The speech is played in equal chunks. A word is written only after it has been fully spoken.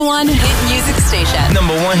one hit music station.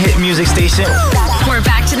 Number one hit music station. We're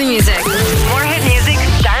back to the music. More hit music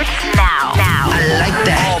starts now. I like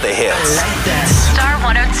that. All the hits. I like that. Star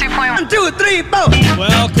 102.1. 1, 2, 3,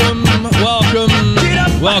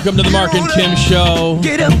 4. Welcome to the Marc and Kim Show.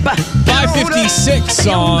 Get up.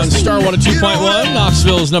 5:56 on Star 102.1,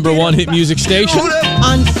 Knoxville's number one hit music station.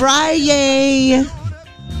 On Friday.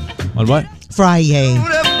 On what? Friday.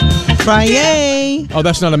 Oh,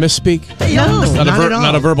 that's not a misspeak? No, not at all.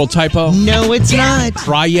 Not a verbal typo? No, it's not.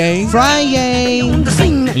 Friday?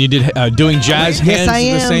 And you did doing jazz hands yes, I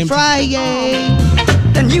am. at the same time? Friday.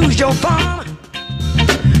 Then use your palm.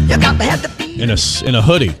 You got to have the In a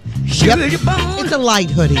hoodie. Yep. It's a light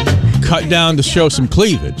hoodie. Cut down to show some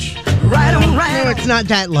cleavage. Right on, right. No, it's not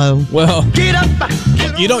that low. Well, Get up.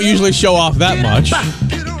 you don't usually show off that much.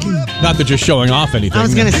 Not that you're showing off anything. I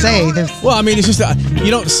was going to say. Well, I mean, it's just you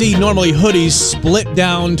don't see normally hoodies split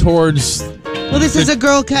down towards. Well, this is a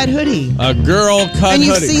girl cut hoodie. A girl cut hoodie. And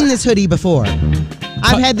you've seen this hoodie before.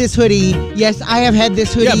 I've had this hoodie. Yes, I have had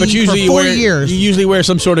this hoodie but usually for 4 years. You usually wear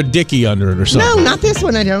some sort of dickie under it or something. No, not this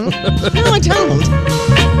one. I don't. No, I don't.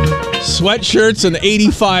 Sweatshirts and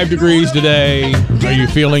 85 degrees today. Are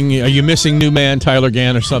you missing new man Tyler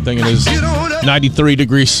Gann or something in his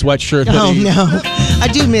 93-degree sweatshirt hoodie? Oh, no. I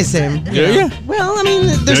do miss him. Do you? Well, I mean,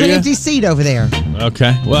 there's an empty seat over there.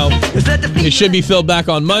 Okay. Well, it should be filled back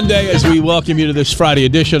on Monday as we welcome you to this Friday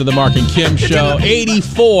edition of the Marc and Kim Show.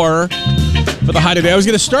 84 for the high today. I was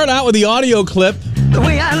going to start out with the audio clip The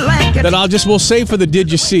way I like it. that we'll save for the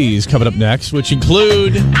Did You Sees coming up next, which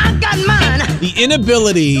include I got mine. the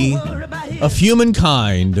inability of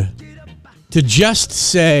humankind to just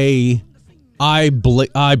say, I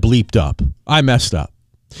bleeped up. I messed up.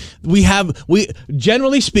 We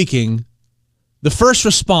generally speaking, the first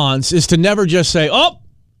response is to never just say, oh,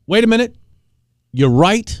 wait a minute. You're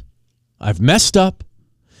right. I've messed up.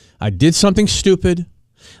 I did something stupid.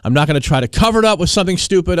 I'm not going to try to cover it up with something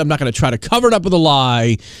stupid. I'm not going to try to cover it up with a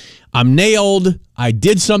lie. I'm nailed. I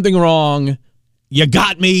did something wrong. You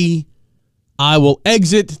got me. I will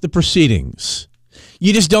exit the proceedings.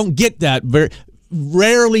 You just don't get that. Very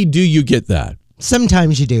rarely do you get that.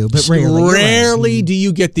 Sometimes you do, but rarely. Rarely do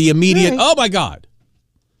you get the immediate, oh my God.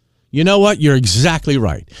 You know what? You're exactly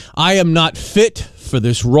right. I am not fit for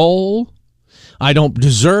this role. I don't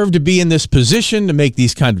deserve to be in this position to make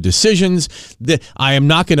these kind of decisions. I am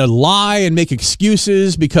not going to lie and make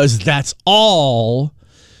excuses because that's all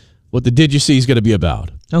what the Did You See is going to be about.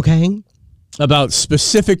 Okay. About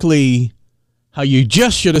specifically how you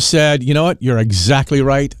just should have said, you know what? You're exactly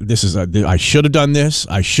right. I should have done this.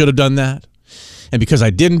 I should have done that. And because I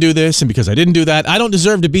didn't do this and because I didn't do that, I don't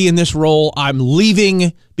deserve to be in this role. I'm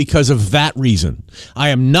leaving because of that reason. I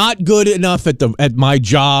am not good enough at my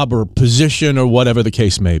job or position or whatever the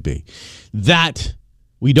case may be. That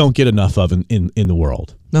we don't get enough of in the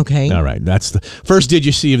world. Okay. All right. That's the first Did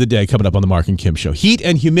You See of the day coming up on the Marc and Kim Show. Heat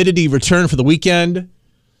and humidity return for the weekend.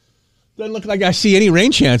 Doesn't look like I see any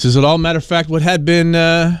rain chances at all. Matter of fact, what had been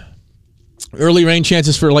early rain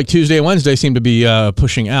chances for like Tuesday and Wednesday seem to be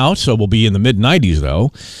pushing out. So we'll be in the mid-90s,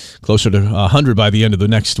 though. Closer to 100 by the end of the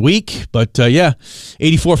next week. But,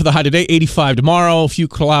 84 for the high today, 85 tomorrow. A few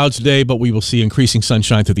clouds today, but we will see increasing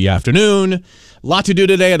sunshine through the afternoon. A lot to do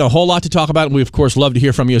today and a whole lot to talk about. And we, of course, love to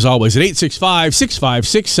hear from you as always at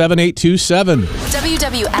 865-656-7827.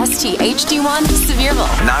 WWST HD1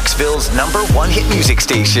 Sevierville. Knoxville's number one hit music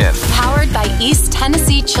station. Powered by East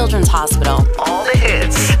Tennessee Children's Hospital. All the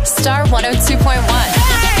hits. Star 102.1.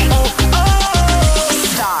 Hey!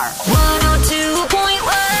 Star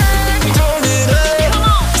 102.1. Come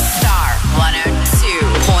on. Star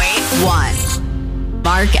 102.1.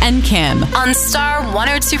 Marc and Kim on Star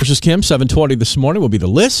 102. Versus Kim, 7:20 this morning will be the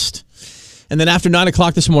list. And then after 9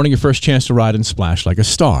 o'clock this morning, your first chance to ride and splash like a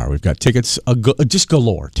star. We've got tickets just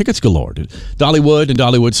galore. Tickets galore to Dollywood and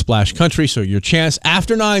Dollywood Splash Country. So your chance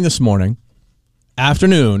after 9 this morning,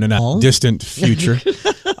 afternoon, in a distant future. So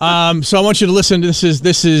I want you to listen.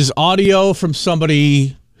 This is audio from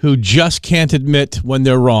somebody who just can't admit when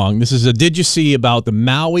they're wrong. This is a Did You See about the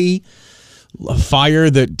Maui fire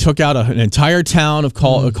that took out an entire town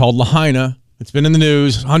called Lahaina. It's been in the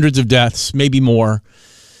news, hundreds of deaths, maybe more.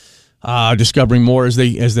 Discovering more as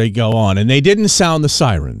they go on. And they didn't sound the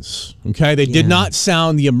sirens, okay? They did not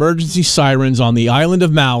sound the emergency sirens on the island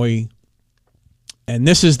of Maui. And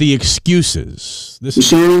this is the excuses. The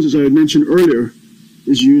sirens, as I had mentioned earlier,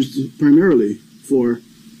 is used primarily for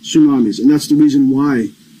tsunamis. And that's the reason why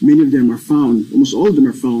many of them are found, almost all of them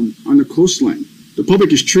are found, on the coastline. The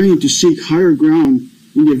public is trained to seek higher ground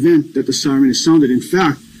in the event that the siren is sounded. In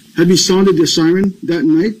fact, had we sounded the siren that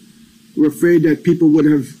night, we're afraid that people would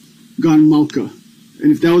have gone Malka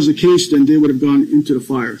And if that was the case, then they would have gone into the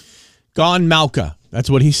fire. Gone Malka. That's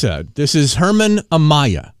what he said. This is Herman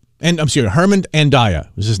Amaya. And I'm sorry, Herman Andaya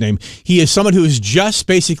was his name. He is someone who has just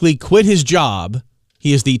basically quit his job.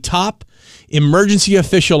 He is the top emergency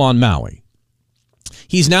official on Maui.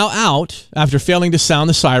 He's now out after failing to sound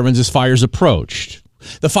the sirens as fires approached.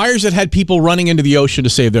 The fires that had people running into the ocean to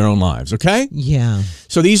save their own lives, okay? Yeah.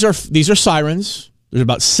 So these are sirens. There's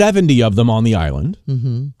about 70 of them on the island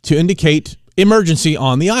to indicate emergency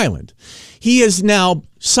on the island. He is now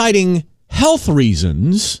citing health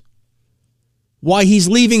reasons why he's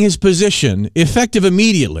leaving his position effective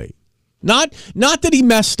immediately. Not that he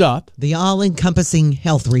messed up. The all-encompassing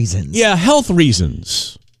health reasons. Yeah, health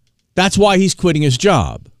reasons. That's why he's quitting his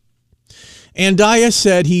job. Andaya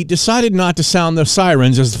said he decided not to sound the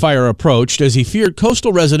sirens as the fire approached, as he feared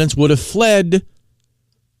coastal residents would have fled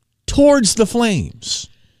towards the flames.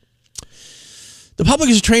 The public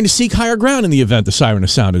is trained to seek higher ground in the event the siren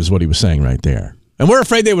is sounded, is what he was saying right there. And we're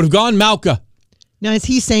afraid they would have gone Malka. Now, is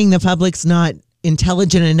he saying the public's not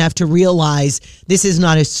intelligent enough to realize this is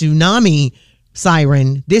not a tsunami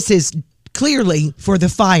siren? This is clearly for the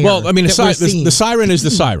fire. Well, I mean, the siren is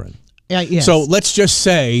the siren. Yes. So let's just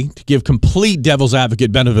say, to give complete devil's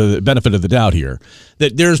advocate benefit of the doubt here,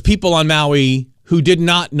 that there's people on Maui who did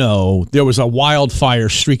not know there was a wildfire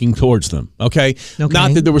streaking towards them, okay?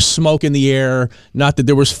 Not that there was smoke in the air, not that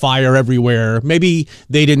there was fire everywhere. Maybe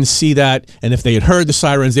they didn't see that, and if they had heard the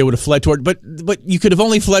sirens, they would have fled toward. But you could have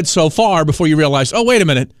only fled so far before you realized, oh, wait a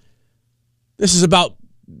minute, this is about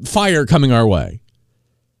fire coming our way.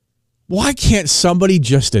 Why can't somebody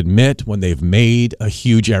just admit when they've made a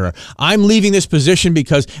huge error? I'm leaving this position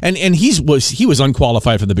because, and he was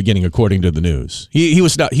unqualified from the beginning, according to the news. He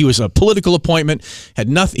was a political appointment, had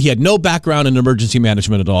nothing. He had no background in emergency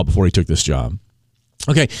management at all before he took this job.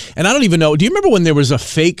 Okay, and I don't even know. Do you remember when there was a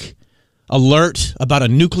fake alert about a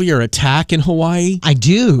nuclear attack in Hawaii? I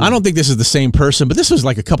do. I don't think this is the same person, but this was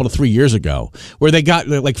like a couple of 3 years ago, where they got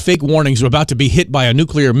like fake warnings were about to be hit by a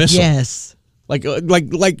nuclear missile. Yes. Like,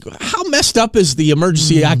 how messed up is the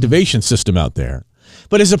emergency activation system out there?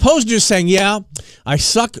 But as opposed to just saying, yeah, I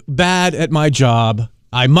suck bad at my job,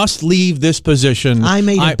 I must leave this position. I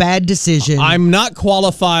made a bad decision. I'm not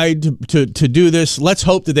qualified to do this. Let's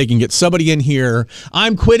hope that they can get somebody in here.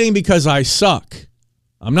 I'm quitting because I suck.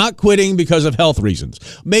 I'm not quitting because of health reasons.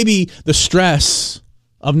 Maybe the stress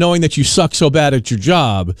of knowing that you suck so bad at your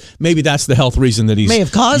job, maybe that's the health reason that may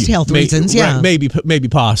have caused health reasons, yeah. Right, maybe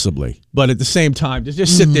possibly. But at the same time, to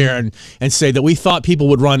just sit there and say that we thought people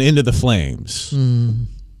would run into the flames.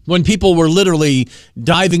 When people were literally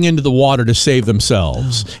diving into the water to save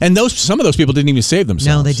themselves. Oh. And some of those people didn't even save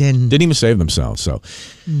themselves. No, they didn't. Didn't even save themselves. So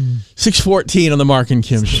 6:14 on the Marc and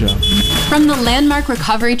Kim Show. From the Landmark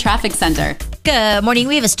Recovery Traffic Center. Good morning.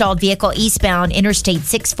 We have a stalled vehicle eastbound Interstate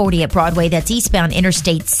 640 at Broadway. That's eastbound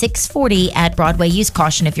Interstate 640 at Broadway. Use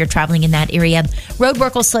caution if you're traveling in that area. Road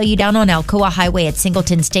work will slow you down on Alcoa Highway at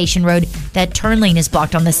Singleton Station Road. That turn lane is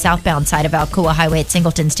blocked on the southbound side of Alcoa Highway at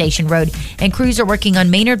Singleton Station Road. And crews are working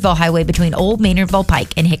on Maynardville Highway between Old Maynardville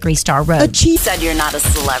Pike and Hickory Star Road. A chief said you're not a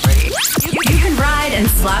celebrity. You can ride and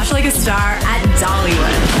splash like a star at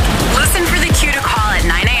Dollywood. Listen for the cue to call at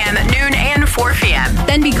 9 a.m., noon, and 4 p.m.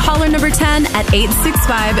 Then be caller number 10 at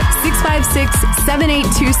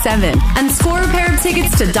 865-656-7827 and score a pair of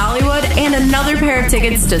tickets to Dollywood and another pair of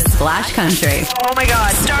tickets to Splash Country. Oh my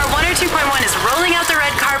God. Star 102.1 is rolling out the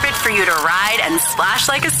red carpet for you to ride and splash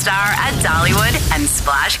like a star at Dollywood and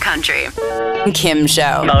Splash Country. Kim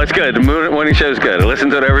Show. Oh, it's good. The morning show is good. I listen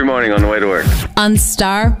to it every morning on the way to work. On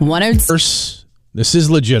Star 102. This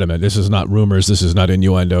is legitimate. This is not rumors. This is not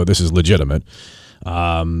innuendo. This is legitimate.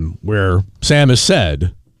 Where Sam has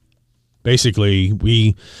said, basically,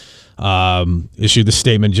 we issued the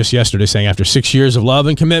statement just yesterday saying, after 6 years of love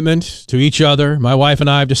and commitment to each other, my wife and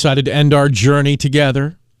I have decided to end our journey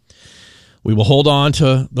together. We will hold on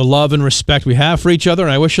to the love and respect we have for each other,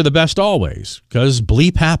 and I wish her the best always, because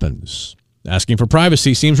bleep happens. Asking for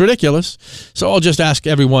privacy seems ridiculous, so I'll just ask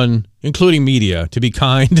everyone, including media, to be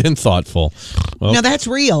kind and thoughtful. Well, now, that's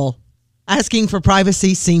real. Asking for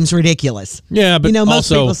privacy seems ridiculous. Yeah, but most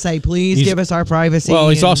people say, please give us our privacy. Well,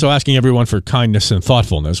 he's also asking everyone for kindness and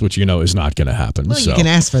thoughtfulness, which is not going to happen. Well, you can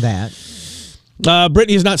ask for that.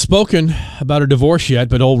 Brittany has not spoken about her divorce yet,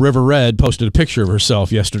 but old River Red posted a picture of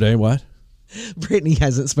herself yesterday. What? Brittany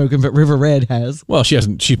hasn't spoken, but River Red has. Well, she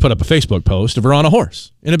hasn't. She put up a Facebook post of her on a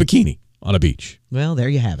horse in a bikini on a beach. Well, there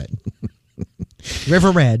you have it.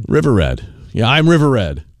 River Red. River Red. Yeah, I'm River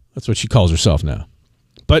Red. That's what she calls herself now.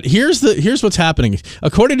 But here's what's happening.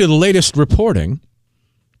 According to the latest reporting,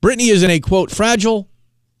 Brittany is in a, quote, fragile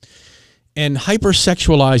and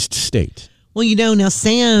hypersexualized state. Well, now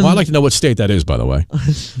Sam. Well, I'd like to know what state that is, by the way.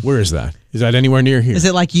 Where is that? Is that anywhere near here? Is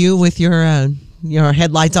it like you with your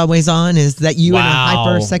headlights always on? Is that you in a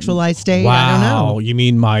hyper-sexualized state? Wow. I don't know. You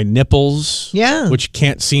mean my nipples? Yeah. Which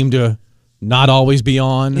can't seem to not always be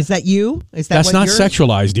on? Is that you? Is that That's not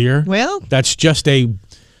sexualized, dear. Well. That's just a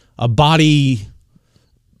body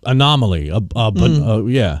anomaly.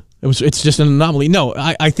 Yeah. It's just an anomaly. No,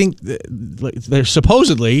 I think they're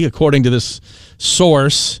supposedly, according to this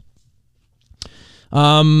source,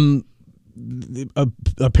 apparently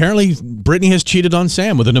Brittany has cheated on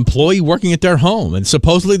Sam with an employee working at their home, and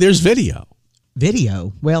supposedly there's video.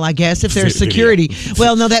 Video? Well, I guess if there's security.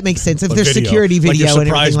 Well, no, that makes sense. If there's security video and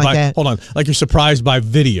everything like that. Hold on. Like you're surprised by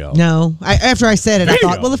video. No. After I said it, Video.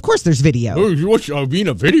 I thought, well, of course there's video. Oh, you mean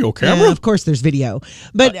a video camera? Yeah, of course there's video.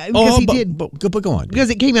 But because he did. But go on. Because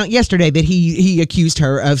it came out yesterday that he accused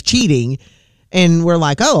her of cheating. And we're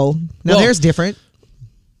like, there's different.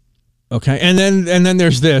 Okay. And then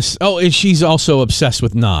there's this. Oh, and she's also obsessed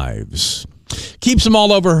with knives. Keeps them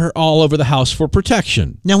all over the house for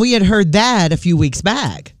protection. Now, we had heard that a few weeks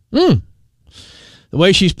back. The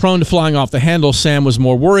way she's prone to flying off the handle, Sam was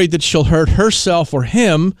more worried that she'll hurt herself or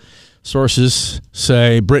him. Sources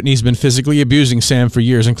say Brittany's been physically abusing Sam for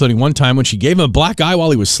years, including one time when she gave him a black eye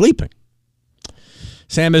while he was sleeping.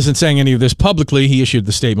 Sam isn't saying any of this publicly. He issued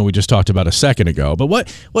the statement we just talked about a second ago. But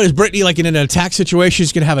what is Brittany like in an attack situation?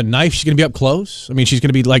 She's going to have a knife? She's going to be up close? I mean, she's going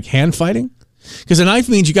to be like hand fighting? Because a knife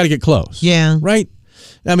means you got to get close. Yeah. Right?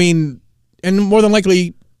 I mean, and more than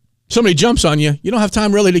likely, somebody jumps on you. You don't have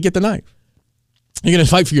time really to get the knife. You're going to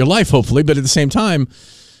fight for your life, hopefully, but at the same time,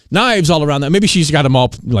 knives all around that. Maybe she's got them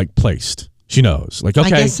all like placed. She knows. Like, okay,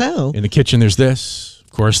 I guess so. In the kitchen, there's this.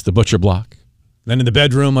 Of course, the butcher block. Then in the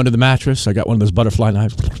bedroom, under the mattress, I got one of those butterfly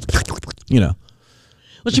knives.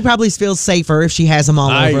 Well, she probably feels safer if she has them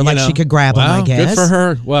all over. Like she could grab them, I guess. Good for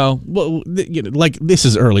her. Well, like this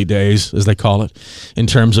is early days, as they call it, in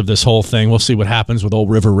terms of this whole thing. We'll see what happens with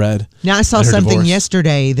old River Red. Now, I saw something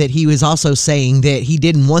yesterday that he was also saying that he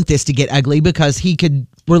didn't want this to get ugly because he could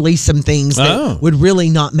release some things that would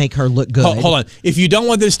really not make her look good. Hold on. If you don't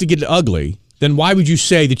want this to get ugly, then why would you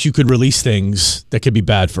say that you could release things that could be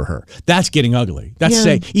bad for her? That's getting ugly. That's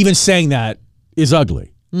even saying that is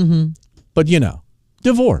ugly. Mm-hmm. But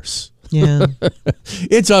divorce. Yeah.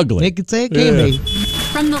 It's ugly. They could say it can be.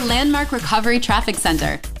 From the Landmark Recovery Traffic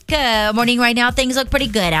Center. Good morning. Right now, things look pretty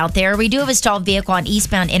good out there. We do have a stalled vehicle on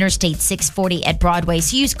eastbound Interstate 640 at Broadway,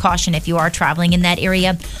 so use caution if you are traveling in that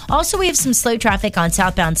area. Also, we have some slow traffic on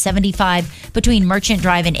southbound 75 between Merchant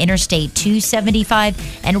Drive and Interstate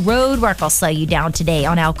 275, and road work will slow you down today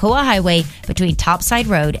on Alcoa Highway between Topside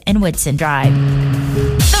Road and Woodson Drive.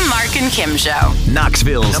 The Marc and Kim Show.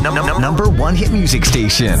 Knoxville's number one hit music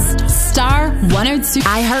station. Star 102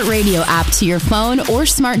 iHeartRadio app to your phone or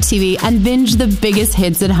smart TV and binge the biggest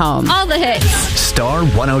hits at home. All the hits. Star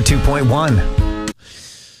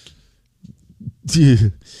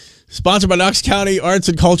 102.1. Sponsored by Knox County Arts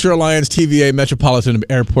and Culture Alliance, TVA, Metropolitan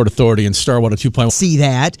Airport Authority, and Star 102.1. See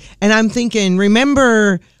that. And I'm thinking,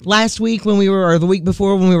 remember last week or the week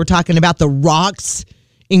before when we were talking about the rocks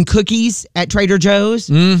in cookies at Trader Joe's?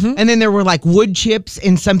 Mm-hmm. And then there were like wood chips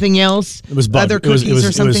and something else. It was other cookies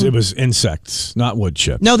or something. It was insects, not wood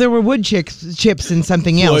chips. No, there were wood chips and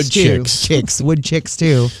something else too. Wood chicks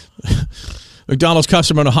too. McDonald's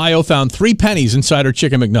customer in Ohio found 3 pennies inside her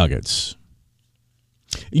chicken McNuggets.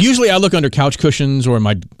 Usually I look under couch cushions or in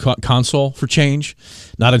my console for change,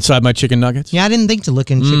 not inside my chicken nuggets. Yeah, I didn't think to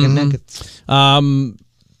look in chicken nuggets. And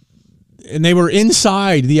they were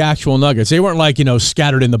inside the actual nuggets. They weren't like,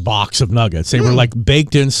 scattered in the box of nuggets. They were like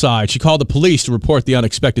baked inside. She called the police to report the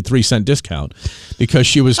unexpected 3-cent discount because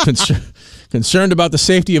she was concerned about the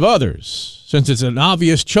safety of others. Since it's an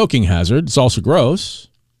obvious choking hazard, it's also gross.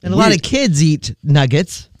 And a lot of kids eat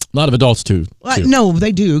nuggets. A lot of adults too. No,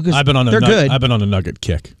 they do. They're good. I've been on a nugget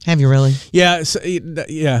kick. Have you really? Yeah.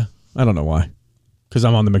 Yeah. I don't know why. Because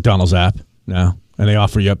I'm on the McDonald's app now. And they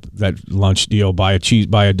offer you up that lunch deal: buy a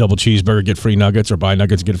double cheeseburger, get free nuggets, or buy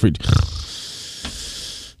nuggets, get free.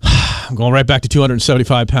 I'm going right back to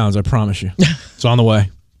 275 pounds. I promise you, it's on the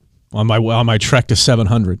way. On my trek to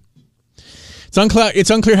 700. It's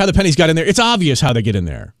unclear how the pennies got in there. It's obvious how they get in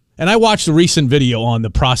there. And I watched the recent video on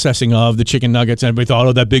the processing of the chicken nuggets, and everybody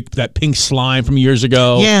thought, that pink slime from years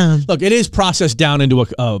ago. Yeah. Look, it is processed down into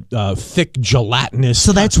a thick gelatinous.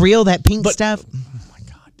 So that's real, that pink stuff? Oh my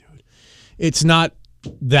God, dude. It's not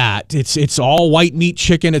that. It's all white meat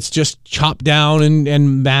chicken. It's just chopped down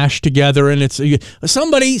and mashed together. And it's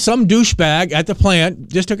some douchebag at the plant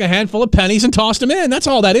just took a handful of pennies and tossed them in. That's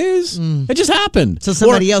all that is. It just happened. So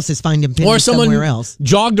somebody else is finding pennies somewhere else.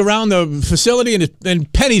 Jogged around the facility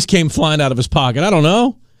and pennies came flying out of his pocket. I don't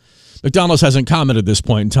know. McDonald's hasn't commented at this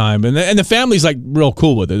point in time. And the family's like real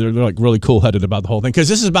cool with it. They're like really cool-headed about the whole thing. Because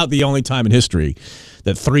this is about the only time in history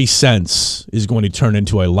that 3 cents is going to turn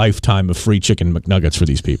into a lifetime of free chicken McNuggets for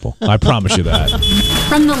these people. I promise you that.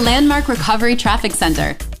 From the Landmark Recovery Traffic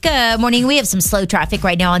Center. Good morning. We have some slow traffic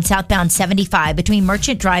right now on southbound 75 between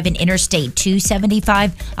Merchant Drive and Interstate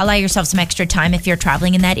 275. Allow yourself some extra time if you're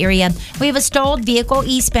traveling in that area. We have a stalled vehicle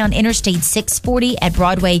eastbound Interstate 640 at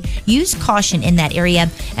Broadway. Use caution in that area.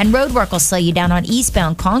 And road work will slow you down on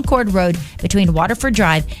eastbound Concord Road between Waterford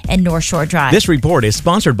Drive and North Shore Drive. This report is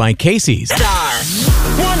sponsored by Casey's. Star 102.1.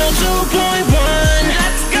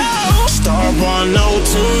 Let's go. Star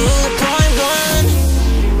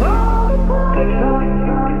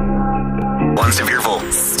 102.1. One Sevierville.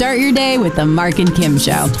 Start your day with the Marc and Kim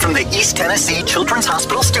Show. From the East Tennessee Children's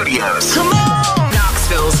Hospital Studios. Come on.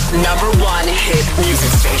 Knoxville's #1 hit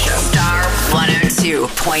music station. Star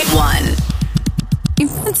 102.1.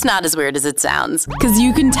 It's not as weird as it sounds. Because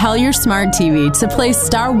you can tell your smart TV to play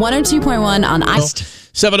Star 102.1 on ice.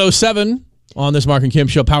 7:07 on this Marc and Kim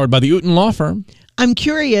Show, powered by the Uten Law Firm. I'm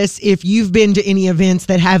curious if you've been to any events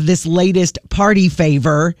that have this latest party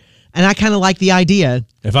favor, and I kind of like the idea.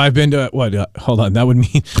 If I've been to what? Hold on, that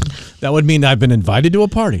would mean I've been invited to a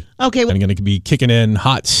party. Okay, I'm going to be kicking in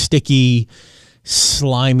hot, sticky,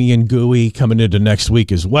 slimy, and gooey coming into next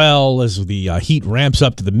week as well as the heat ramps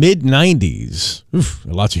up to the mid-90s.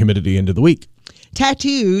 Lots of humidity into the week.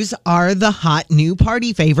 Tattoos are the hot new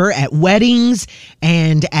party favor at weddings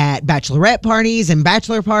and at bachelorette parties and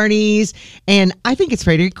bachelor parties, and I think it's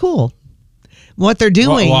pretty cool. What they're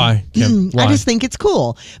doing. Why? Kim? Why? I just think it's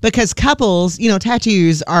cool because couples,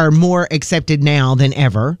 tattoos are more accepted now than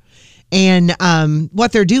ever. And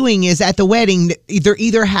what they're doing is at the wedding, they're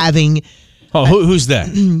either having... Oh, who's that?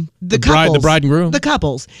 The couples. The bride and groom? The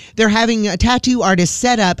couples. They're having a tattoo artist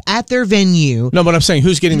set up at their venue. No, but I'm saying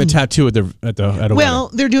who's getting the tattoo at a wedding?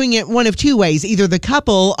 Well, they're doing it one of two ways. Either the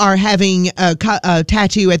couple are having a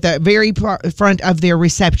tattoo at the very front of their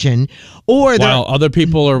reception, or while other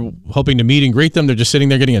people are hoping to meet and greet them, they're just sitting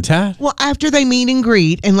there getting a tat? Well, after they meet and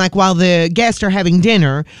greet, and like while the guests are having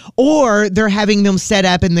dinner, or they're having them set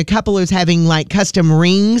up and the couple is having like custom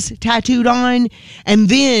rings tattooed on, and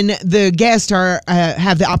then the guests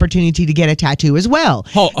have the opportunity to get a tattoo as well.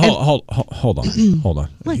 Hold on.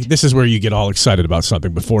 What? This is where you get all excited about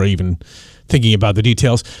something before even thinking about the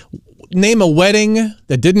details. Name a wedding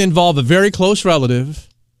that didn't involve a very close relative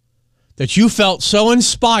that you felt so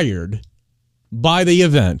inspired by the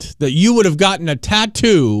event that you would have gotten a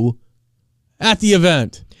tattoo at the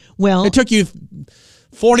event. Well, it took you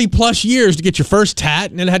 40 plus years to get your first tat,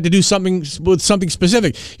 and it had to do something with something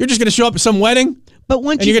specific. You're just going to show up at some wedding? But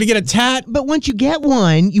once you're going to get a tat? But once you get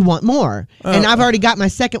one, you want more. And I've already got my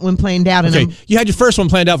second one planned out. Okay, and you had your first one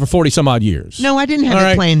planned out for 40 some odd years. No, I didn't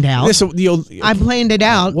have it planned out. I planned it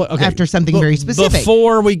out after something very specific.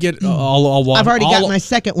 Before we get all I've already got my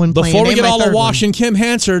second one planned. Before we get all the wash and Kim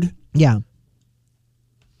Hansard. Yeah.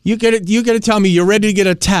 You get to tell me you're ready to get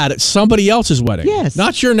a tat at somebody else's wedding. Yes.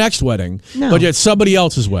 Not your next wedding, no. but at somebody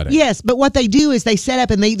else's wedding. Yes, but what they do is they set up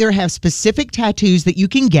and they either have specific tattoos that you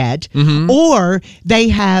can get, or they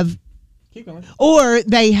have... Keep going. Or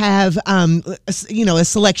they have, a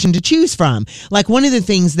selection to choose from. Like one of the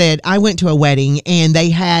things that I went to a wedding and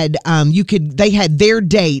they had, they had their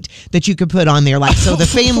date that you could put on there. Like, so the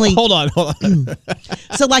family. Hold on.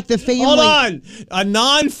 So like the family. Hold on. A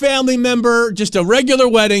non-family member, just a regular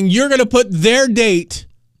wedding, you're going to put their date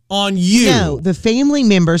on you. No, the family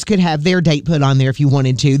members could have their date put on there if you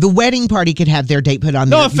wanted to. The wedding party could have their date put on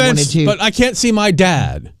there if you wanted to. But I can't see my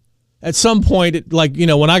dad. At some point,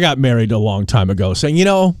 when I got married a long time ago, saying,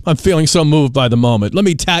 I'm feeling so moved by the moment. Let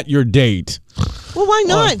me tat your date. Well, why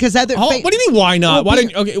not? Because what do you mean, why not?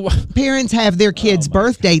 Parents have their kids'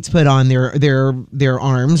 birth dates put on their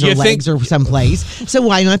arms or legs or someplace. So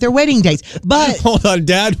why not their wedding dates? But hold on,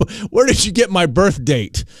 Dad. Where did you get my birth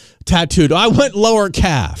date tattooed? I went lower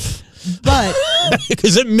calf. But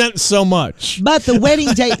because it meant so much. But the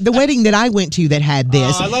wedding that I went to that had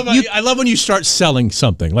this. I love when you start selling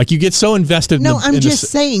something. Like you get so invested. No, I'm just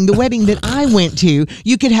saying the wedding that I went to,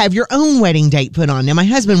 you could have your own wedding date put on. Now, my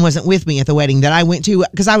husband wasn't with me at the wedding that I went to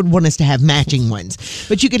because I would want us to have matching ones.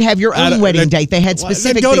 But you could have your own wedding date. They had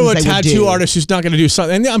specific things they would do. Go to a tattoo artist who's not going to do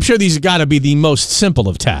something. And I'm sure these got to be the most simple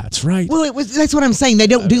of tats, right? Well, that's what I'm saying. They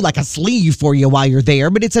don't do like a sleeve for you while you're there,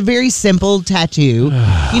 but it's a very simple tattoo.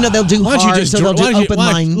 They'll do hard, so they'll do open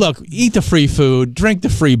line. Look, eat the free food, drink the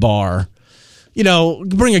free bar.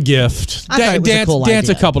 Bring a gift, dance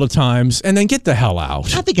a couple of times, and then get the hell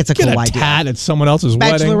out. I think it's a cool idea. Get a tat at someone else's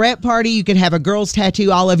wedding. Bachelorette party, you could have a girl's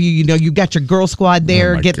tattoo. All of you, you've got your girl squad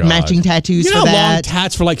there. Get matching tattoos for that. You know how long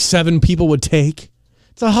tats for like 7 people would take?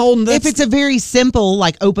 It's a whole. If it's a very simple,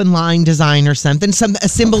 like open line design or something, a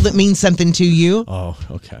symbol that means something to you. Oh,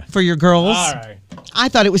 okay. For your girls. All right. I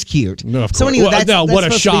thought it was cute. No, of course. So anyway, what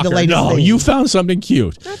a shocker. No, you found something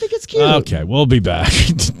cute. I think it's cute. Okay, we'll be back.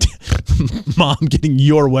 Mom getting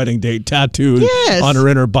your wedding date tattooed on her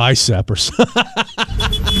inner bicep or something.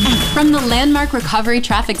 From the Landmark Recovery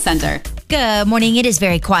Traffic Center. Good morning. It is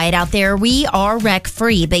very quiet out there. We are wreck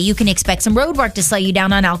free, but you can expect some road work to slow you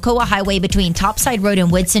down on Alcoa Highway between Topside Road and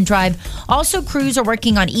Woodson Drive. Also, crews are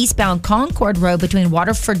working on eastbound Concord Road between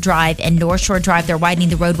Waterford Drive and North Shore Drive. They're widening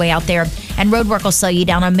the roadway out there. And road work will slow you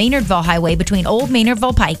down on Maynardville Highway between Old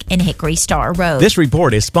Maynardville Pike and Hickory Star Road. This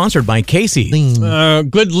report is sponsored by Casey's.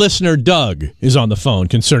 Good listener Doug is on the phone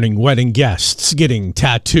concerning wedding guests getting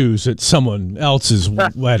tattoos at someone else's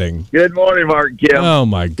wedding. Good morning, Marc Kim. Oh,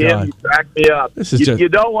 my God. Kim, you crack me up. You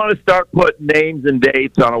don't want to start putting names and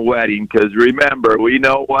dates on a wedding because, remember, we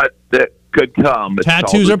know what that could come. It's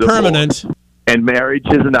tattoos are permanent. And marriage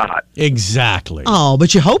is not. Exactly. Oh,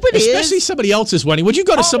 but you hope it is. Especially somebody else's wedding. Would you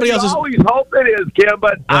go to somebody else's? I always hope it is, Kim,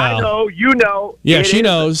 but I know, you know. Yeah, she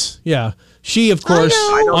knows. Yeah. She, of course,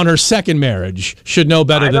 on her second marriage, should know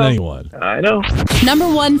better than anyone. I know.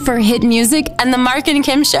 Number 1 for hit music and the Marc and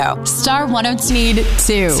Kim Show. Star 102 need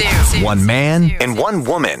 2. One man and one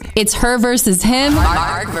woman. It's her versus him.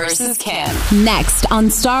 Marc versus Kim. Next on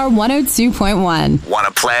Star 102.1. Want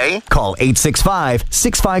to play? Call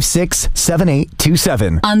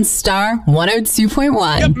 865-656-7827. On Star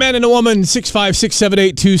 102.1. Yep, man and a woman,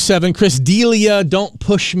 656-7827. Chris D'Elia, Don't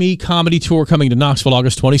Push Me comedy tour coming to Knoxville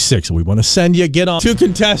August 26th. We want to send you. Get on. 2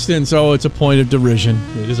 contestants. Oh, it's a point of derision.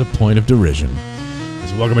 It is a point of derision.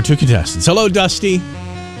 So welcome to 2 contestants. Hello, Dusty.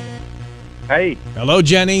 Hey. Hello,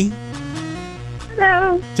 Jenny.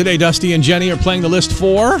 Hello. Today, Dusty and Jenny are playing the list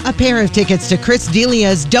for a pair of tickets to Chris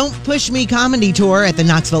D'Elia's Don't Push Me comedy tour at the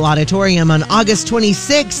Knoxville Auditorium on August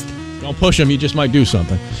 26th. Don't push them. You just might do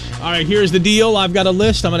something. All right, here's the deal. I've got a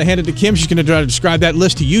list. I'm going to hand it to Kim. She's going to try to describe that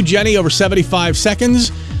list to you, Jenny, over 75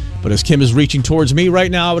 seconds. But as Kim is reaching towards me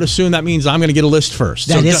right now, I would assume that means I'm going to get a list first.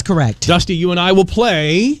 That is correct. Dusty, you and I will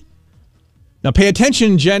play. Now pay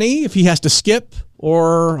attention, Jenny, if he has to skip,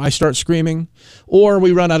 or I start screaming, or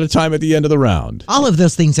we run out of time at the end of the round. All of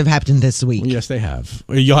those things have happened this week. Yes, they have.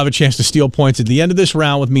 You'll have a chance to steal points at the end of this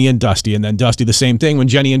round with me and Dusty. And then Dusty, the same thing. When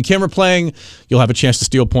Jenny and Kim are playing, you'll have a chance to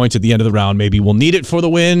steal points at the end of the round. Maybe we'll need it for the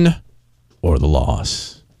win or the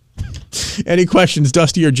loss. Any questions,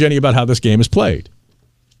 Dusty or Jenny, about how this game is played?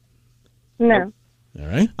 No. All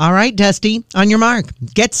right. All right, Dusty. On your mark.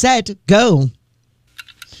 Get set. Go.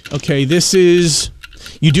 Okay, this is...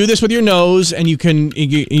 You do this with your nose, and you can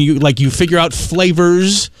you figure out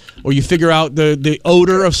flavors, or you figure out the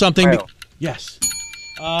odor of something. Bale. Yes.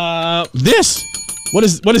 This. What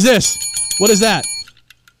is this? What is that?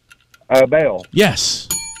 Bale. Yes.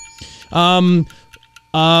 Blank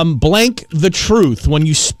the truth. When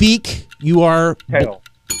you speak, you are... Tail.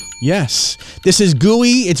 Yes. This is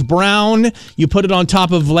gooey. It's brown. You put it on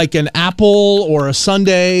top of like an apple or a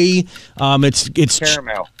sundae. It's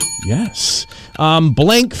caramel. Yes.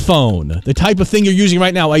 Blank phone. The type of thing you're using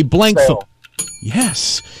right now. A blank phone.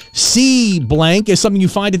 Yes. Sea blank is something you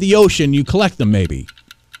find at the ocean. You collect them maybe.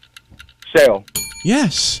 Sail.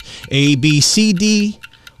 Yes. A, B, C, D,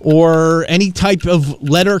 or any type of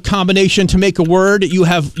letter combination to make a word. You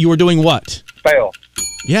are doing what? Fail.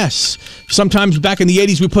 Yes. Sometimes back in the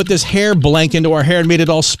 80s, we put this hair blank into our hair and made it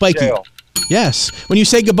all spiky. Jail. Yes. When you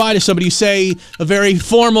say goodbye to somebody, you say a very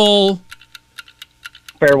formal...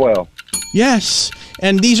 Farewell. Yes.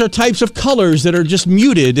 And these are types of colors that are just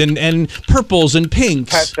muted and purples and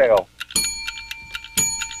pinks. Pastel.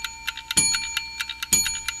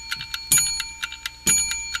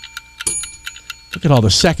 Look at all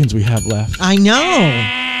the seconds we have left. I know.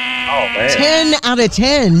 Oh, man. 10 out of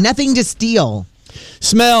 10. Nothing to steal.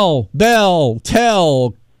 Smell, bell,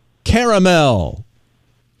 tell, caramel.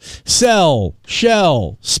 Sell,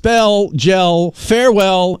 shell, spell, gel,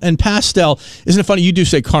 farewell, and pastel. Isn't it funny? You do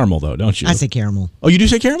say caramel, though, don't you? I say caramel. Oh, you do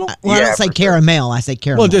say caramel? Well, I don't say caramel. I say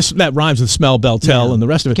caramel. Well, that rhymes with smell, bell, tell, and the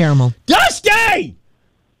rest of it. Caramel. Dusty!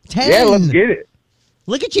 10. Yeah, let's get it.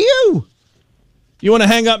 Look at you. You want to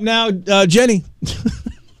hang up now, Jenny?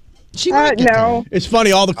 She might get No. It's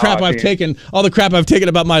funny, all the crap I've taken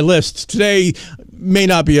about my lists today may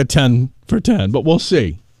not be a 10 for 10, but we'll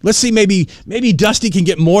see. Let's see, maybe Dusty can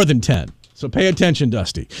get more than 10. So pay attention,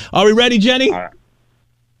 Dusty. Are we ready, Jenny?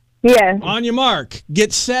 Yes. On your mark,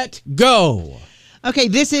 get set, go. Okay,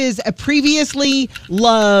 this is a previously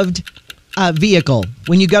loved vehicle.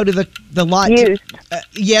 When you go to the lot. Used.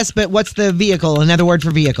 Yes, but what's the vehicle? Another word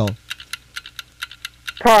for vehicle.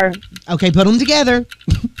 Car. Okay, put them together.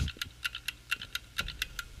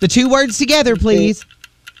 The two words together, please.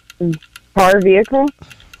 Car, vehicle.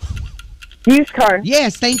 Used car.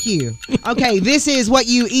 Yes, thank you. Okay, this is what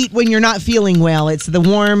you eat when you're not feeling well. It's the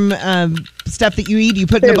warm stuff that you eat. You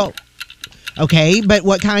put in a bowl. Okay, but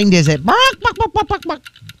what kind is it?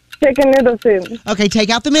 Chicken noodle soup. Okay, take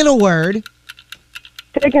out the middle word.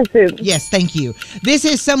 Chicken soup. Yes, thank you. This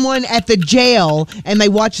is someone at the jail, and they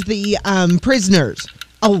watch the prisoners.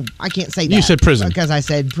 Oh, I can't say that. You said prison. Because I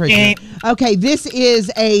said prison. Okay, this is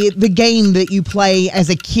the game that you play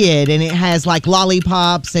as a kid, and it has like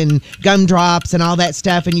lollipops and gumdrops and all that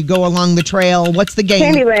stuff, and you go along the trail. What's the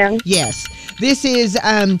game? Candyland. Yes. This is,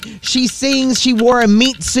 she sings, she wore a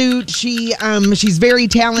meat suit, she's very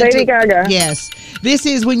talented. Lady Gaga. Yes. This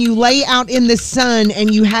is when you lay out in the sun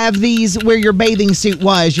and you have these where your bathing suit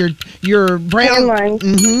was, your brown.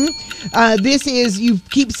 This is you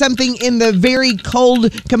keep something in the very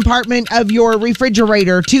cold compartment of your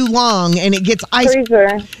refrigerator too long and it gets ice.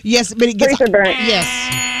 Freezer. Yes, but it gets freezer burnt. Yes.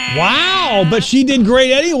 Wow, but she did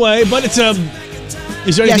great anyway, but it's a...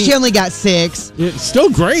 Is there anything, she only got 6. It's still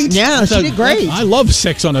great. Yeah, she did great. I love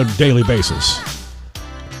 6 on a daily basis.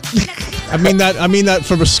 I mean that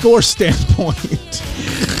from a score standpoint.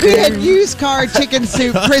 We had used car, chicken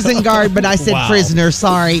soup, prison guard, but I said prisoner,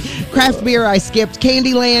 sorry. Craft beer, I skipped.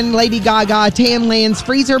 Candyland, Lady Gaga, Tan Lands,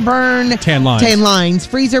 Freezer Burn. Tan lines.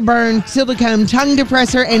 Freezer Burn, Silicone, Tongue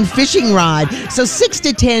Depressor, and Fishing Rod. So 6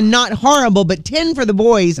 to 10, not horrible, but 10 for the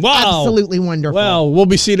boys. Wow. Absolutely wonderful. Well, we'll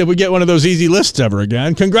be seeing if we get one of those easy lists ever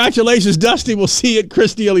again. Congratulations, Dusty. We'll see you at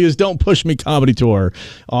Chris D'Elia's Don't Push Me Comedy Tour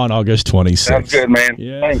on August 26th. Sounds good, man.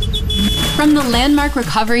 Yeah. Thanks. From the Landmark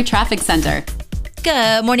Recovery Traffic Center.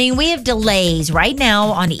 Good morning. We have delays right now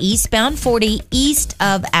on eastbound 40 east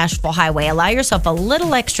of Asheville Highway. Allow yourself a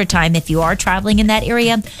little extra time if you are traveling in that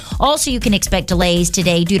area. Also, you can expect delays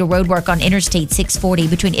today due to road work on Interstate 640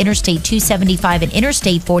 between Interstate 275 and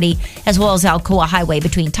Interstate 40, as well as Alcoa Highway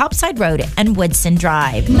between Topside Road and Woodson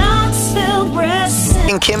Drive.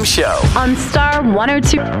 And Kim Show. On Star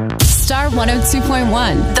 102. Star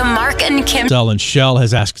 102.1. The Marc and Kim. And Shell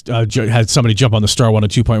has asked, had somebody jump on the Star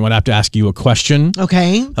 102.1 app to ask you a question.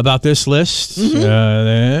 Okay. About this list.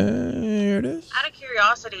 There it is. Out of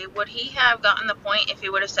curiosity, would he have gotten the point if he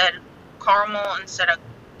would have said caramel instead of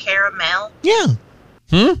caramel? Yeah.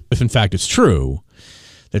 If in fact it's true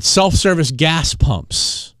that self-service gas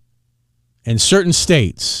pumps in certain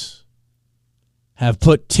states have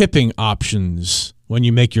put tipping options when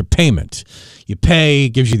you make your payment. You pay,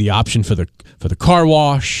 gives you the option for the car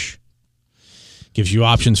wash, gives you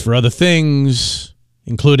options for other things,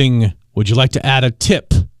 including, would you like to add a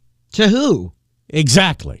tip? To who?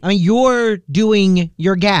 Exactly. I mean, you're doing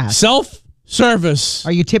your gas. Self-service.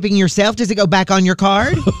 Are you tipping yourself? Does it go back on your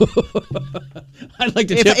card? I'd like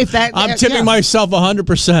to tip. I'm tipping myself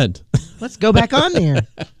 100%. Let's go back on there.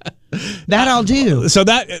 That I'll do. So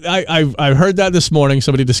that I heard that this morning,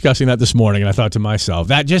 somebody discussing that this morning, and I thought to myself,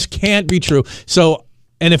 that just can't be true. So,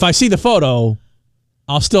 and if I see the photo,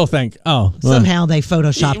 I'll still think, oh. Somehow they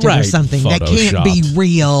photoshopped it or something. That can't be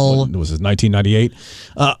real. What was it, 1998?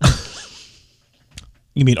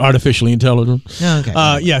 You mean artificially intelligent?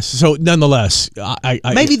 Okay. Yes. So nonetheless,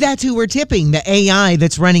 maybe that's who we're tipping, the AI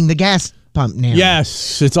that's running the gas pump now.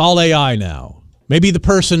 Yes, it's all AI now. Maybe the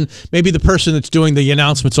person that's doing the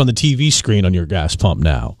announcements on the TV screen on your gas pump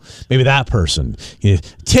now. Maybe that person is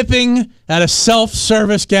tipping at a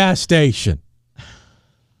self-service gas station.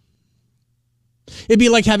 It'd be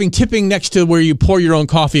like having tipping next to where you pour your own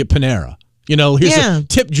coffee at Panera. You know, here's a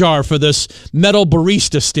tip jar for this metal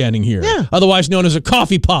barista standing here, otherwise known as a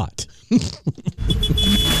coffee pot.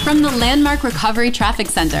 From the Landmark Recovery Traffic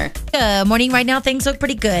Center. Good morning. Right now, things look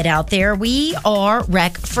pretty good out there. We are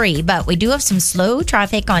wreck-free, but we do have some slow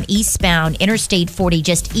traffic on eastbound Interstate 40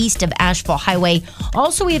 just east of Asheville Highway.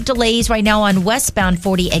 Also, we have delays right now on westbound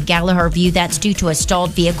 40 at Gallagher View. That's due to a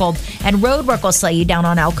stalled vehicle. And road work will slow you down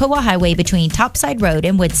on Alcoa Highway between Topside Road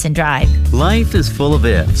and Woodson Drive. Life is full of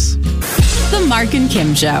ifs. The Marc and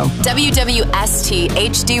Kim Show. WWST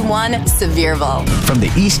HD1 Sevierville. From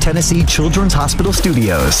the East Tennessee Children's Hospital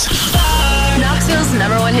Studios. Knoxville's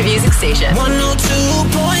 #1 hit music station.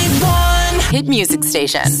 102.1. Hit music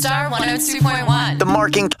station. Star 102.1. The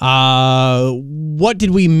Marc and what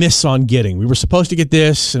did we miss on getting? We were supposed to get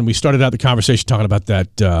this, and we started out the conversation talking about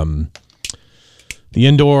that the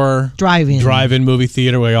indoor drive-in movie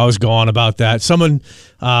theater. We always go on about that. Someone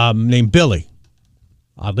named Billy,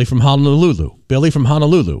 oddly from Honolulu. Billy from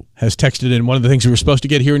Honolulu has texted in one of the things we were supposed to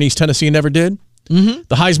get here in East Tennessee and never did. Mm-hmm.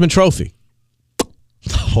 The Heisman Trophy.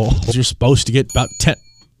 You're supposed to get about 10.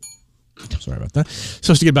 Sorry about that.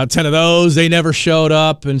 Supposed to get about 10 of those. They never showed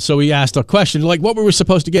up, and so we asked a question like, "What were we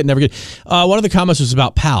supposed to get?" Never get. One of the comments was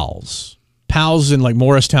about PALS. PALS in like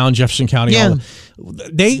Morristown, Jefferson County. Yeah.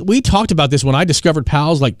 We talked about this when I discovered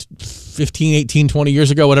PALS like 15, 18, 20 years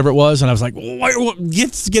ago, whatever it was, and I was like,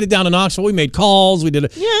 "Let's get it down to Knoxville." We made calls. We did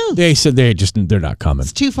it. Yeah. They said they're not coming.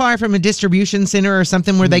 It's too far from a distribution center or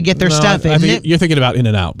something where they get their stuff. I think you're thinking about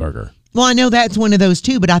In-N-Out Burger. Well, I know that's one of those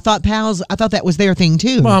too, but I thought that was their thing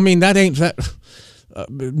too. Well, I mean, that ain't that.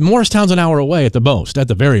 Morristown's an hour away at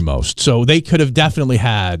the very most. So they could have definitely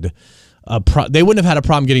had they wouldn't have had a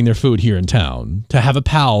problem getting their food here in town to have a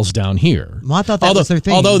PALS down here. Well, I thought that was their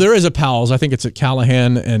thing. Although there is a PALS, I think it's at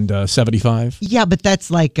Callahan and 75. Yeah, but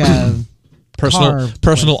that's like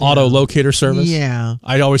personal auto locator service. Yeah.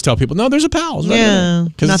 I always tell people, no, there's a PALS. Right yeah,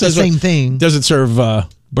 not the same thing. Doesn't serve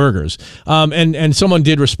burgers. And someone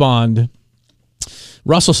did respond.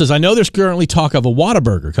 Russell says, I know there's currently talk of a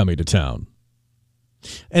Whataburger coming to town.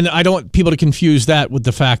 And I don't want people to confuse that with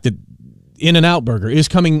the fact that In-N-Out Burger is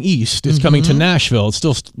coming east. It's coming to Nashville. It's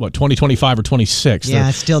still, 2025 or 26. Yeah,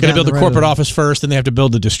 it's still going to build the the corporate office first, and they have to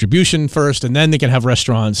build the distribution first, and then they can have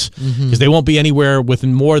restaurants because they won't be anywhere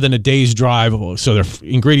within more than a day's drive, so their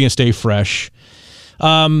ingredients stay fresh.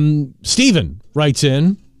 Stephen writes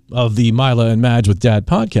in of the Mila and Madge with Dad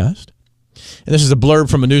podcast, and this is a blurb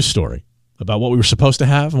from a news story about what we were supposed to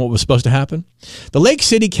have and what was supposed to happen. The Lake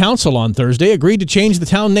City Council on Thursday agreed to change the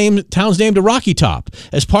town's name to Rocky Top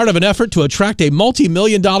as part of an effort to attract a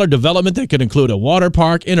multi-million-dollar development that could include a water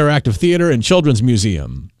park, interactive theater, and children's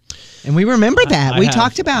museum. And we remember that. We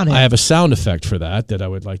talked about it. I have a sound effect for that I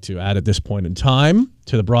would like to add at this point in time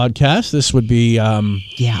to the broadcast. This would be...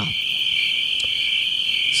 yeah.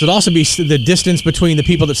 This would also be the distance between the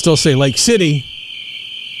people that still say Lake City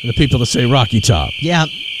and the people that say Rocky Top. Yeah.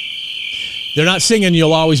 They're not singing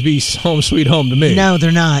 "You'll Always Be Home Sweet Home" to me. No,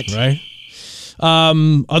 they're not. Right?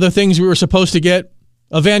 Other things we were supposed to get.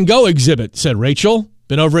 A Van Gogh exhibit, said Rachel.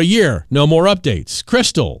 Been over a year. No more updates.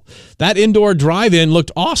 Crystal. That indoor drive-in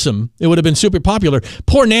looked awesome. It would have been super popular.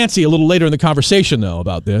 Poor Nancy, a little later in the conversation, though,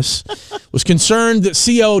 about this, was concerned that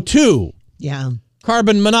CO2. Yeah.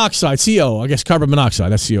 Carbon monoxide. CO. I guess carbon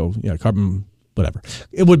monoxide. That's CO. Yeah, carbon, whatever.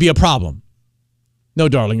 It would be a problem. No,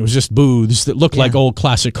 darling, it was just booths that looked like old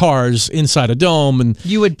classic cars inside a dome. And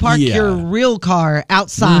you would park your real car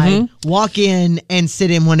outside, walk in, and sit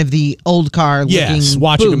in one of the old car looking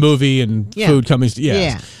watching booths. a movie and food coming.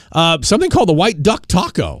 Something called the White Duck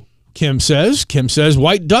Taco, Kim says.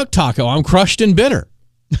 White Duck Taco, I'm crushed and bitter.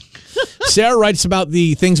 Sarah writes about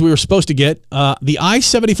the things we were supposed to get. The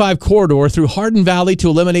I-75 corridor through Hardin Valley to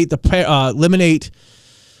eliminate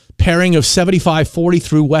pairing of 7540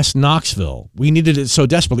 through West Knoxville. We needed it so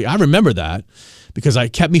desperately. I remember that because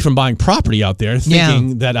it kept me from buying property out there,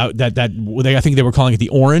 thinking that I think they were calling it the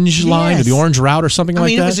Orange Line or the Orange Route or something like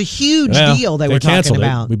that. I mean, it was a huge deal they were talking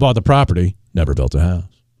about. We bought the property, never built a house.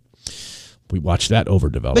 We watched that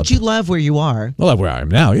overdevelop. But you love where you are. I love where I am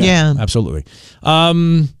now. Yeah. Absolutely.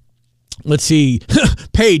 Let's see.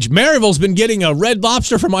 Paige, Maryville's been getting a Red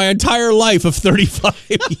Lobster for my entire life of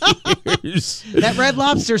 35 years. That Red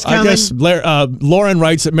Lobster's coming. I guess Lauren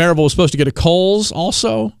writes that Maryville was supposed to get a Kohl's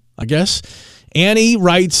also, I guess. Annie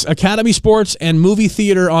writes, Academy Sports and movie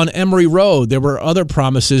theater on Emory Road. There were other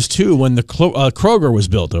promises, too, when the Kroger was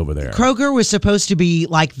built over there. Kroger was supposed to be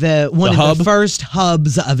like one of the first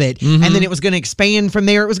hubs of it, and then it was going to expand from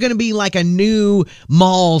there. It was going to be like a new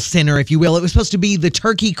mall center, if you will. It was supposed to be the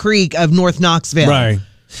Turkey Creek of North Knoxville. Right.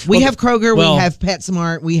 We have Kroger, we have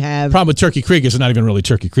PetSmart, we have... Problem with Turkey Creek is it's not even really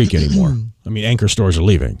Turkey Creek anymore. I mean, anchor stores are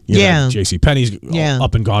leaving. JCPenney's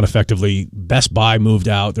up and gone effectively. Best Buy moved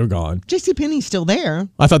out. They're gone. JCPenney's still there.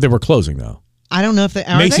 I thought they were closing, though. I don't know if they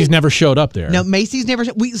are. Macy's never showed up there. No, Macy's never.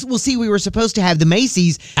 We were supposed to have the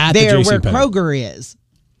Macy's At there the where JCPenney. Kroger is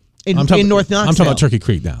in I'm talking, North Knoxville. I'm talking about Turkey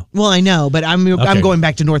Creek now. Well, I know, but I'm going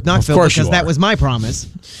back to North Knoxville because that was my promise.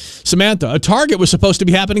 Samantha, a Target was supposed to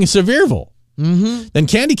be happening in Sevierville. Mm-hmm. Then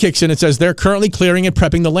Candy kicks in and says they're currently clearing and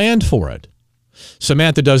prepping the land for it.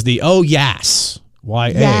 Samantha does the yes.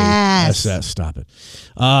 Y-A-S-S. Stop it.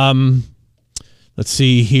 Let's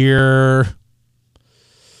see here.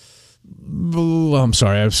 Oh, I'm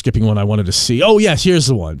sorry, I'm skipping one I wanted to see. Oh, yes, here's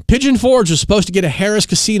the one. Pigeon Forge was supposed to get a Harris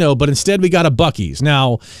Casino, but instead we got a Buc-ee's.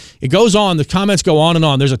 Now, it goes on. The comments go on and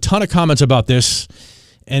on. There's a ton of comments about this.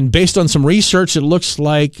 And based on some research, it looks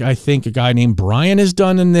like I think a guy named Brian has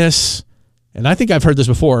done in this. And I think I've heard this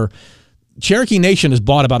before. Cherokee Nation has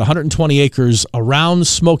bought about 120 acres around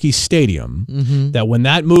Smoky Stadium. Mm-hmm. That when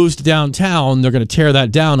that moves to downtown, they're going to tear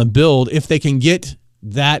that down and build. If they can get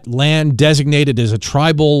that land designated as a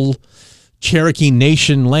tribal Cherokee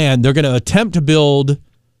Nation land, they're going to attempt to build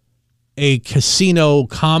a casino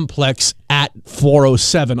complex at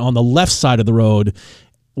 407 on the left side of the road,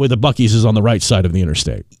 where the Buc-ee's is on the right side of the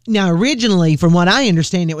interstate. Now, originally, from what I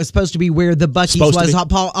understand, it was supposed to be where the Buc-ee's was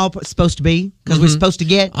supposed to be, because we're supposed to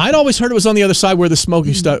get. I'd always heard it was on the other side where the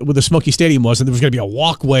Smoky Stadium was, and there was going to be a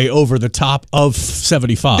walkway over the top of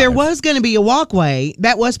 75. There was going to be a walkway.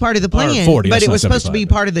 That was part of the plan. 40, but it was supposed to be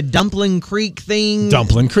part of the Dumpling Creek thing.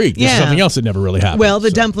 Dumpling Creek. There's something else that never really happened. Well, the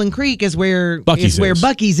Dumpling Creek is where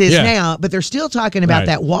Buc-ee's is now, but they're still talking about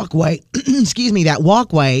that walkway. Excuse me, that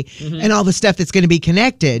walkway and all the stuff that's going to be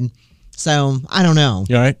connected. So, I don't know.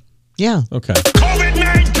 You all right? Yeah. Okay.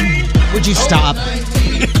 COVID-19. Would you stop?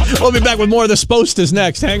 We'll be back with more of the Spostas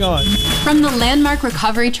next. Hang on. From the Landmark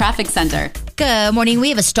Recovery Traffic Center. Good morning. We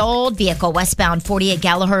have a stalled vehicle westbound 40 at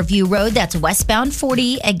Gallagher View Road. That's westbound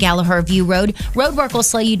 40 at Gallagher View Road. Road work will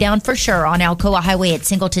slow you down for sure on Alcoa Highway at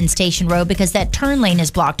Singleton Station Road because that turn lane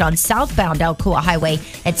is blocked on southbound Alcoa Highway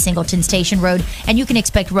at Singleton Station Road. And you can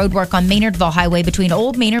expect road work on Maynardville Highway between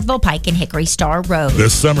Old Maynardville Pike and Hickory Star Road.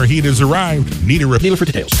 The summer heat has arrived. Need a dealer for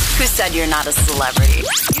details. Who said you're not a celebrity?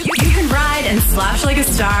 You can ride and splash like a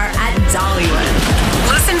star at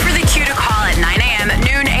Dollywood. Listen for the cue to call at 9 a.m.,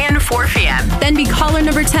 noon, and 4 p.m. Then be caller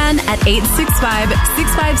number 10 at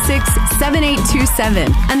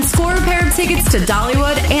 865-656-7827 and score a pair of tickets to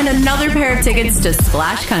Dollywood and another pair of tickets to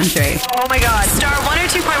Splash Country. Oh my God. Star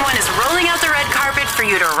 102.1 is rolling out the red carpet for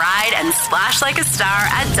you to ride and splash like a star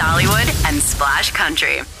at Dollywood and Splash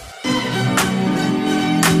Country.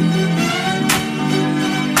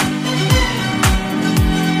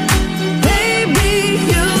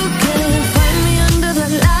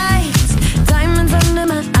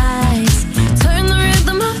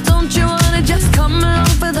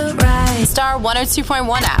 Star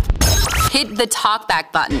 102.1 app. Hit the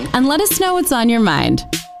talkback button and let us know what's on your mind.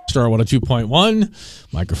 Star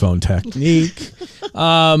 102.1, microphone technique. We're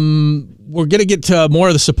going to get to more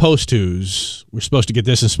of the supposed tos. We're supposed to get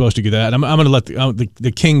this and supposed to get that. I'm going to let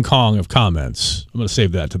the King Kong of comments, I'm going to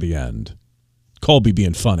save that to the end. Colby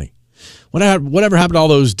being funny. Whatever happened to all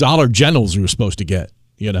those Dollar Generals we were supposed to get,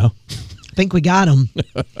 you know? I think we got them.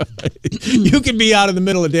 You could be out in the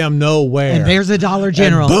middle of damn nowhere. And there's a Dollar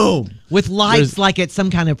General. And boom. With lights like it's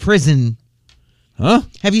some kind of prison. Huh?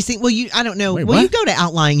 Have you seen? Well, I don't know. Wait, well, what? you go to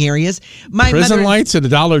outlying areas. Prison lights at the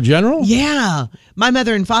Dollar General? Yeah. My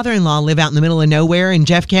mother and father-in-law live out in the middle of nowhere in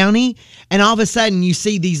Jeff County. And all of a sudden you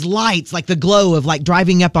see these lights, like the glow of like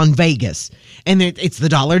driving up on Vegas. And it's the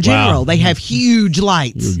Dollar General. Wow. They have huge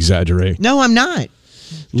lights. You exaggerate. No, I'm not.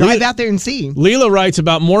 Drive out there and see. Leela writes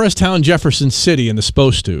about Morristown, Jefferson City in the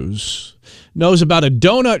supposed tos. Knows about a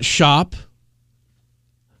donut shop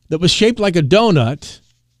that was shaped like a donut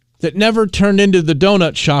that never turned into the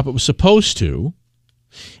donut shop it was supposed to.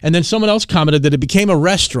 And then someone else commented that it became a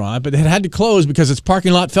restaurant, but it had to close because its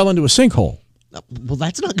parking lot fell into a sinkhole. Well,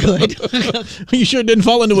 that's not good. You sure it didn't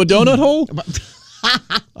fall into a donut hole?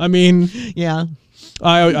 I mean... Yeah.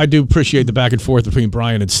 I do appreciate the back and forth between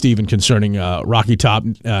Brian and Steven concerning Rocky Top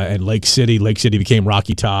and Lake City. Lake City became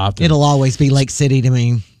Rocky Top. It'll always be Lake City to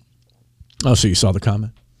me. Oh, so you saw the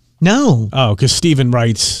comment? No. Oh, because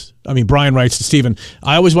Brian writes to Steven,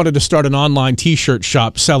 I always wanted to start an online T-shirt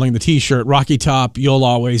shop selling the T-shirt, Rocky Top, you'll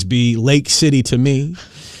always be Lake City to me.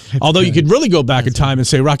 Although you could really go back in time and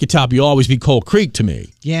say Rocky Top, you'll always be Coal Creek to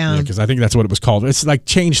me. Yeah. Because I think that's what it was called. It's like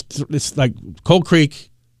changed. It's like Coal Creek,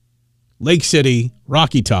 Lake City,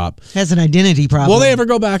 Rocky Top. Has an identity problem. Will they ever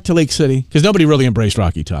go back to Lake City? Because nobody really embraced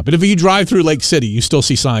Rocky Top. But if you drive through Lake City, you still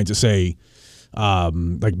see signs that say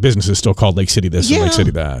like businesses still called Lake City this and Lake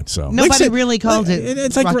City that. So nobody really calls it.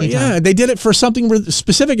 It's like Rocky Top. they did it for something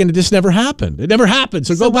specific, and it just never happened. It never happened.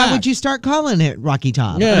 So go back. Why would you start calling it Rocky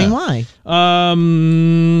Top? Yeah. I mean, why?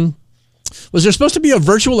 Was there supposed to be a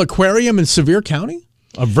virtual aquarium in Sevier County?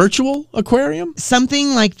 A virtual aquarium?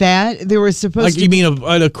 Something like that. There was supposed to. You mean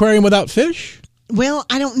an aquarium without fish? Well,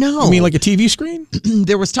 I don't know. You mean like a TV screen?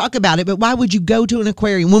 There was talk about it, but why would you go to an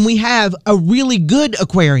aquarium when we have a really good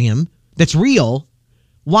aquarium that's real?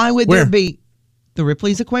 Why would there be the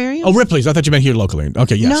Ripley's Aquarium? Oh, Ripley's. I thought you meant here locally.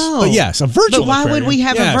 Okay, yes. No. But yes, a virtual But why aquarium. would we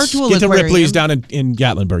have a virtual Get aquarium? to Ripley's down in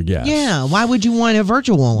Gatlinburg, yes. Yeah, why would you want a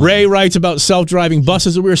virtual one? Ray writes about self-driving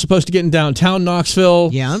buses that we were supposed to get in downtown Knoxville.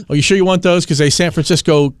 Yeah. Oh, you sure you want those? Because a San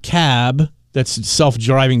Francisco cab, that's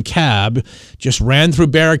self-driving cab, just ran through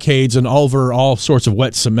barricades and over all sorts of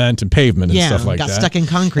wet cement and pavement and stuff like that. Got stuck in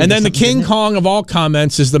concrete. And then the King Kong of all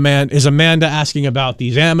comments is Amanda asking about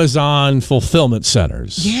these Amazon fulfillment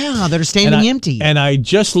centers. Yeah, that are standing empty. And I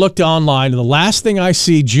just looked online, and the last thing I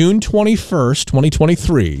see, June 21st,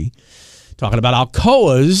 2023, talking about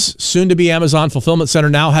Alcoa's soon-to-be Amazon fulfillment center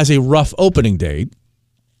now has a rough opening date.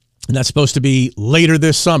 And that's supposed to be later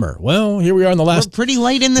this summer. Well, here we are in the last pretty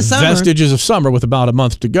late in the summer. Vestiges of summer with about a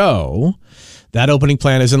month to go. That opening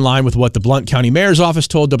plan is in line with what the Blount County Mayor's Office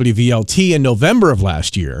told WVLT in November of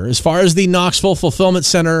last year. As far as the Knoxville Fulfillment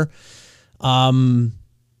Center,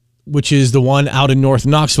 which is the one out in North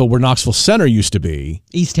Knoxville where Knoxville Center used to be.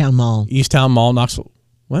 Easttown Mall, Knoxville.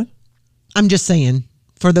 What? I'm just saying,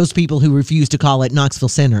 for those people who refuse to call it Knoxville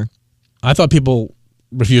Center. I thought people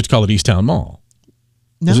refused to call it Easttown Mall.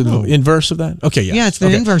 No. Is it the inverse of that? Okay, yes. Yeah, it's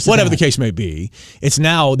the inverse of Whatever that. the case may be. It's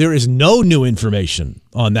now, there is no new information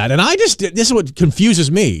on that. And this is what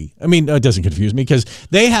confuses me. I mean, it doesn't confuse me because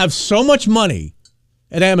they have so much money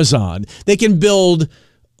at Amazon. They can build,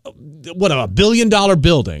 a $1 billion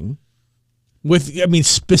building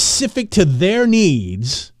specific to their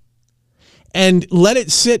needs and let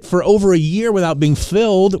it sit for over a year without being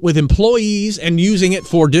filled with employees and using it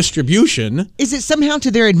for distribution. Is it somehow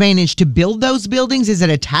to their advantage to build those buildings? Is it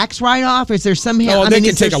a tax write-off? Is there somehow? They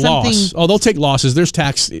can take a loss. Oh, they'll take losses. There's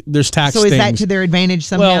tax. So things. is that to their advantage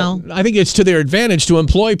somehow? Well, I think it's to their advantage to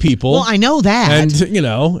employ people. Well, I know that,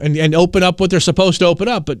 and open up what they're supposed to open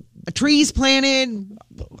up. But trees planted,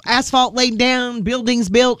 asphalt laid down, buildings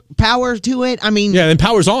built, power to it. I mean, and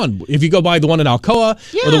power's on. If you go by the one in Alcoa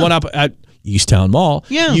or the one up at Easttown Mall,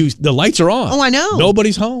 the lights are on. Oh, I know.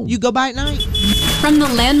 Nobody's home. You go by at night. From the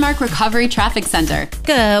Landmark Recovery Traffic Center.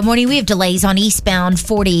 Good morning. We have delays on eastbound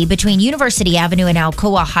 40 between University Avenue and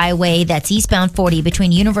Alcoa Highway. That's eastbound 40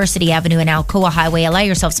 between University Avenue and Alcoa Highway. Allow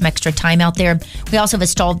yourself some extra time out there. We also have a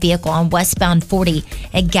stalled vehicle on westbound 40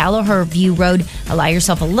 at Gallagher View Road. Allow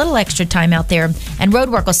yourself a little extra time out there. And road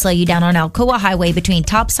work will slow you down on Alcoa Highway between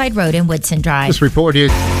Topside Road and Woodson Drive. This report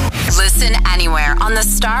is... Listen anywhere on the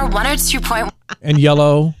Star 102.1. And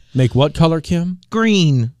yellow make what color, Kim?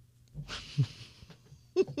 Green.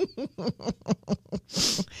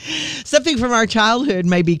 Something from our childhood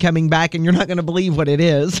may be coming back, and you're not going to believe what it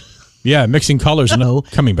is. Yeah, mixing colors and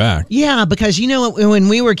coming back. Yeah, because when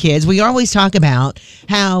we were kids, we always talk about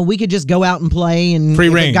how we could just go out and play, and free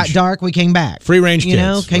if range. it got dark, we came back. Free range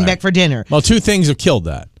kids. Came back for dinner. Well, two things have killed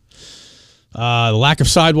that. The lack of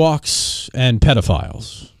sidewalks and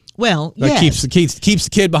pedophiles. Well, that yes. keeps the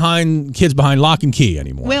kids behind lock and key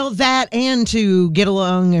anymore. Well, that and to get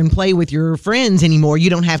along and play with your friends anymore,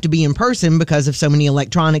 you don't have to be in person because of so many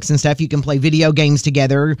electronics and stuff. You can play video games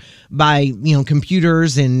together by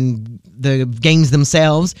computers and the games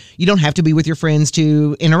themselves. You don't have to be with your friends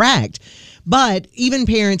to interact. But even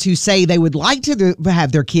parents who say they would like to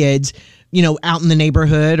have their kids out in the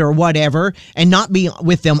neighborhood or whatever, and not be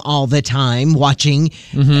with them all the time watching,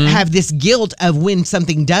 have this guilt of when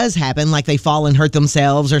something does happen, like they fall and hurt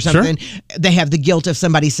themselves or something. Sure. They have the guilt of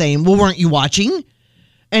somebody saying, well, weren't you watching?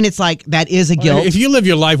 And it's like, that is a guilt. If you live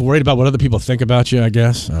your life worried about what other people think about you, I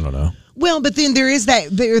guess. I don't know. Well, but then there is that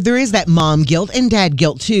there is that mom guilt and dad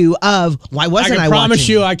guilt too of why wasn't I watching? I promise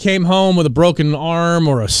you I came home with a broken arm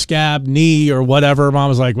or a scabbed knee or whatever. Mom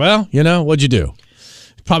was like, well, what'd you do?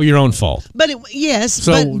 Probably your own fault. But but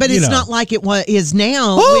it's not like it is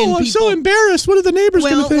now. Oh, I'm so embarrassed. What are the neighbors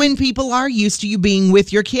going to think? When people are used to you being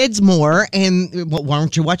with your kids more, and why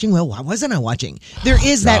aren't you watching? Well, why wasn't I watching? There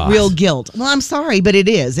is that real guilt. Well, I'm sorry, but it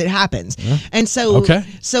is. It happens. And so,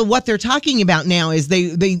 so what they're talking about now is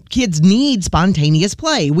the kids need spontaneous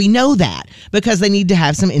play. We know that because they need to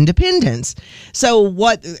have some independence. So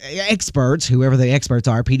what experts, whoever the experts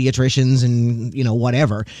are, pediatricians and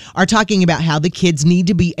whatever, are talking about how the kids need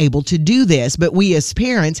to be able to do this, but we as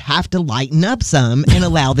parents have to lighten up some and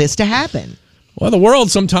allow this to happen. Well, the world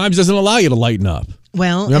sometimes doesn't allow you to lighten up.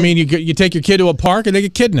 Well, I mean, you take your kid to a park and they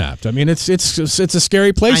get kidnapped. I mean, it's a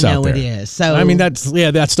scary place out there. I know it is. So I mean,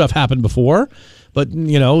 that stuff happened before, but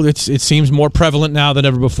it seems more prevalent now than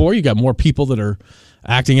ever before. You got more people that are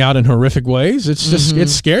acting out in horrific ways. It's just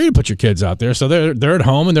it's scary to put your kids out there. So they're at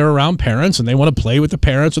home and they're around parents and they want to play with the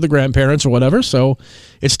parents or the grandparents or whatever. So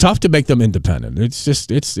it's tough to make them independent.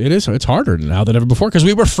 It's harder now than ever before because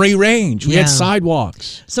we were free range. We had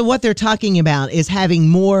sidewalks. So what they're talking about is having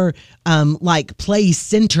more like play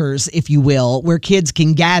centers, if you will, where kids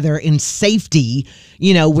can gather in safety,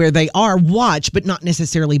 where they are watched, but not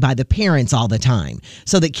necessarily by the parents all the time,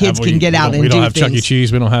 so that kids can get out and do things. We don't have Chuck E.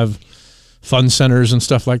 Cheese. We don't have fun centers and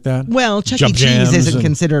stuff like that. Well, Chuck E. Cheese isn't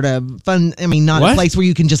considered a fun, not a place where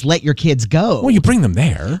you can just let your kids go. Well, you bring them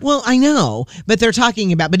there. Well, I know, but they're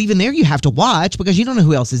talking about, but even there you have to watch because you don't know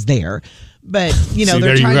who else is there. But,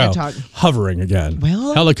 they're trying to talk. Hovering again.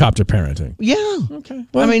 Well, helicopter parenting. Yeah. Okay.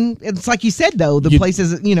 Well, it's like you said, though, the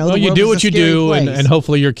places, the well, you world do is what a you scary do, place. and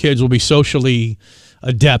hopefully your kids will be socially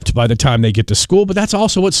adept by the time they get to school. But that's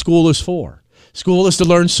also what school is for. School is to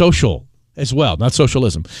learn social as well, not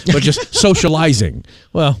socialism, but just socializing.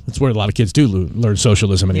 Well, that's where a lot of kids do learn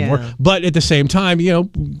socialism anymore. Yeah. But at the same time,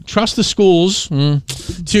 trust the schools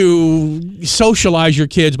to socialize your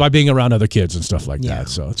kids by being around other kids and stuff like that.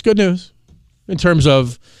 So it's good news in terms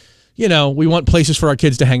of, we want places for our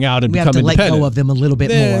kids to hang out and become independent. We have to let go of them a little bit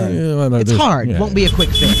more. It's hard. It won't be a quick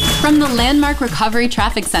fix. From the Landmark Recovery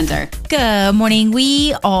Traffic Center. Good morning.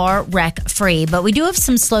 We are wreck-free, but we do have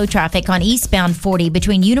some slow traffic on eastbound 40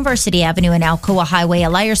 between University Avenue and Alcoa Highway.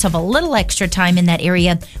 Allow yourself a little extra time in that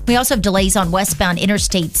area. We also have delays on westbound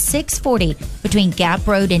Interstate 640 between Gap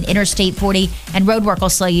Road and Interstate 40, and road work will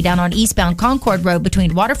slow you down on eastbound Concord Road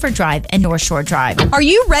between Waterford Drive and North Shore Drive. Are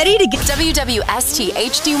you ready to get WWST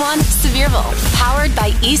HD1 Sevierville, powered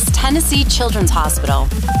by East Tennessee Children's Hospital?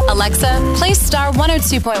 Alexa, play Star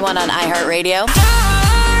 102.1 on iHeartRadio.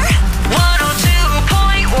 Star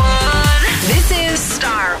 102.1. This is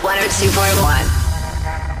Star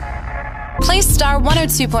 102.1. Play Star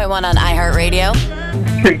 102.1 on iHeartRadio.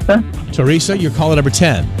 Teresa, you're caller number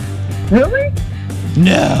 10. Really?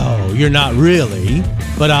 No, you're not really,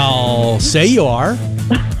 but I'll say you are.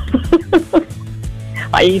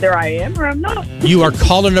 Either I am or I'm not. You are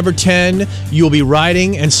caller number 10. You will be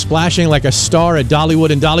riding and splashing like a star at Dollywood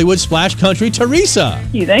and Dollywood Splash Country. Teresa.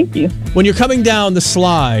 Thank you. When you're coming down the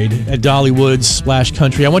slide at Dollywood Splash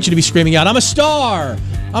Country, I want you to be screaming out, I'm a star!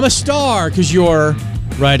 I'm a star! Because you're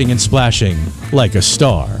riding and splashing like a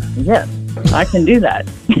star. Yes, I can do that.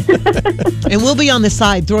 And we'll be on the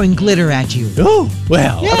side throwing glitter at you. Oh,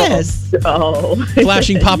 well. Yes. Oh.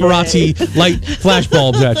 Flashing paparazzi light flash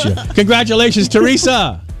bulbs at you. Congratulations,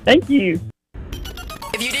 Teresa. Thank you.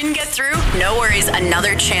 If you didn't get through, no worries.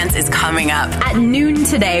 Another chance is coming up. At noon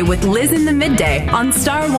today with Liz in the Midday on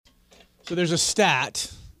Star 1. So there's a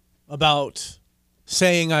stat about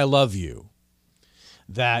saying I love you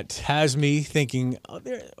that has me thinking,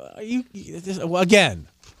 again,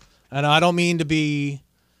 and I don't mean to be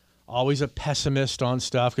always a pessimist on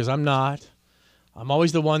stuff because I'm not. I'm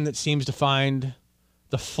always the one that seems to find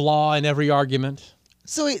the flaw in every argument.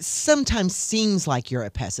 So it sometimes seems like you're a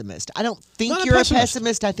pessimist. I don't think you're a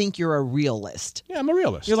pessimist. I think you're a realist. Yeah, I'm a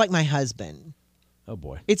realist. You're like my husband. Oh,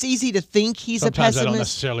 boy. It's easy to think he's sometimes a pessimist. I don't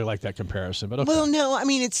necessarily like that comparison, but okay. Well, no, I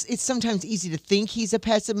mean, it's sometimes easy to think he's a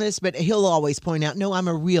pessimist, but he'll always point out, no, I'm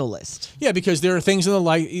a realist. Yeah, because there are things in the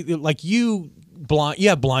light, like you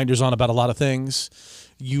have blinders on about a lot of things.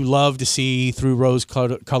 You love to see through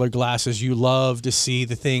rose-colored glasses. You love to see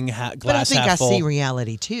the thing glass half full. But I think I see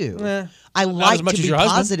reality, too. I like to be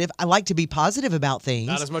positive. I like to be positive about things.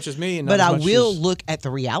 Not as much as me. But I will look at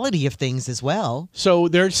the reality of things as well. So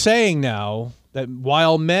they're saying now that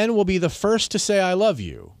while men will be the first to say I love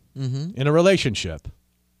you in a relationship,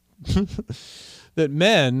 that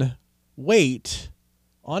men wait,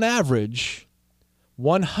 on average,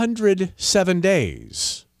 107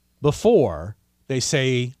 days before they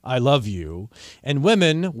say I love you, and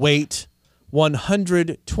women wait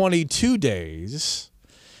 122 days.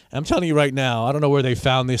 I'm telling you right now, I don't know where they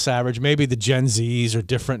found this average. Maybe the Gen Zs are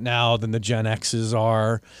different now than the Gen Xs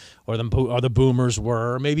are, or the boomers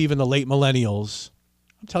were, or maybe even the late millennials.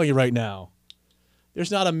 I'm telling you right now,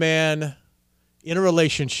 there's not a man in a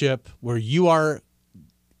relationship where you are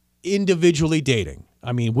individually dating.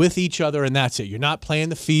 I mean, with each other, and that's it. You're not playing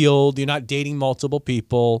the field. You're not dating multiple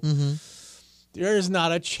people. There is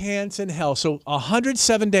not a chance in hell. So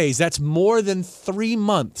 107 days, that's more than 3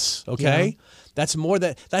 months, okay?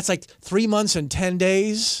 Yeah. That's like 3 months and 10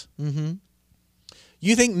 days.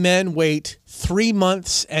 You think men wait 3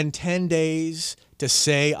 months and 10 days to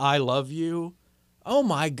say I love you? Oh,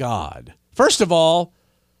 my God. First of all,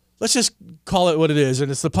 let's just call it what it is,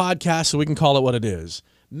 and it's the podcast, so we can call it what it is.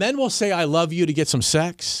 Men will say I love you to get some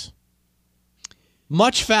sex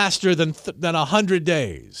much faster than 100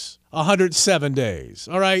 days, 107 days,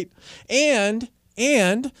 all right? And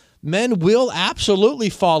men will absolutely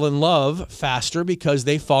fall in love faster because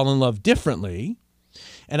they fall in love differently.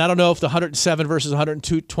 And I don't know if the 107 versus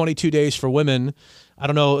 122 days for women, I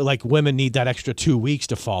don't know, like women need that extra 2 weeks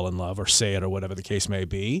to fall in love or say it or whatever the case may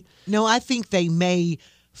be. No, I think they may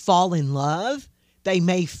fall in love. They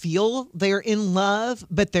may feel they're in love,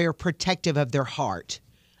 but they're protective of their heart.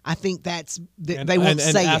 I think that's they won't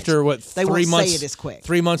say it. And after what, they 3 won't months, say it as quick.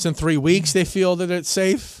 3 months and 3 weeks, they feel that it's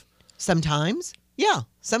safe. Sometimes, yeah,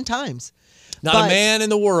 sometimes. Not a man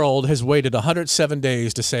in the world has waited 107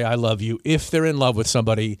 days to say I love you if they're in love with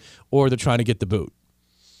somebody or they're trying to get the boot.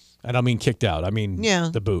 I don't mean kicked out. I mean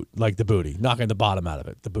the boot, like the booty, knocking the bottom out of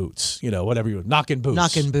it, the boots, whatever you knocking boots.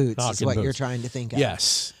 Knocking boots is what you're trying to think of.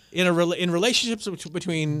 Yes. In relationships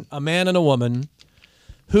between a man and a woman,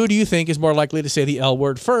 who do you think is more likely to say the L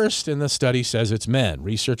word first? And the study says it's men.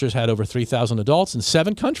 Researchers had over 3,000 adults in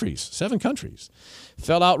 7 countries,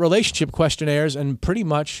 fill out relationship questionnaires, and pretty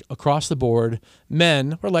much across the board,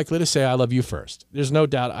 men were likely to say I love you first. There's no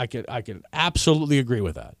doubt I could absolutely agree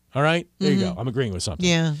with that. All right? There you go. I'm agreeing with something.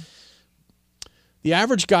 Yeah. The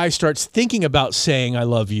average guy starts thinking about saying I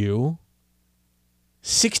love you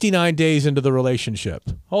 69 days into the relationship.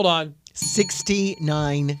 Hold on.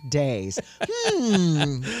 69 days.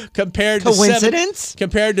 Compared Coincidence?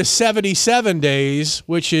 Compared to 77 days,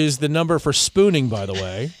 which is the number for spooning, by the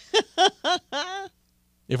way.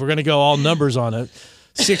 If we're going to go all numbers on it,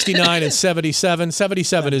 69 and 77.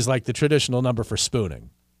 77 is like the traditional number for spooning.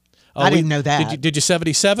 I didn't know that. Did you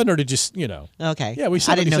 77 or did you, Okay. Yeah, we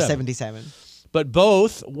 77. I didn't know 77. But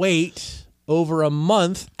both wait over a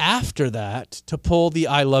month after that to pull the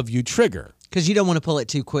I love you trigger. Because you don't want to pull it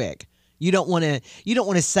too quick. You don't want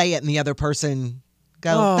to say it and the other person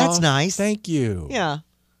go, that's nice. Thank you. Yeah.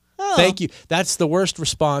 Oh. Thank you. That's the worst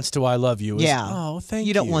response to I love you. Is, oh, thank you.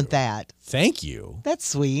 You don't want that. Thank you. That's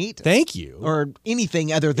sweet. Thank you. Or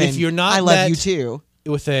anything other than if you're not I love you too.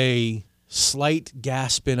 With a slight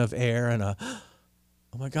gasp in of air and a,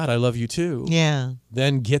 oh my God, I love you too. Yeah.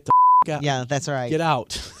 Then get the out. Yeah, that's right. Get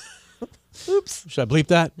out. Oops. Should I bleep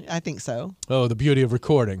that? I think so. Oh, the beauty of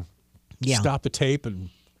recording. Yeah. Stop the tape and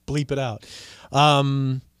bleep it out.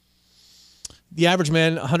 The average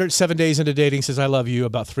man, 107 days into dating, says I love you.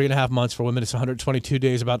 About 3.5 months. For women, it's 122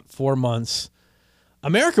 days, about 4 months.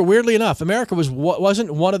 America, weirdly enough, America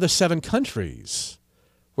wasn't one of the 7 countries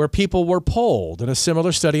where people were polled. And a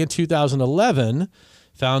similar study in 2011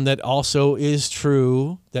 found that also is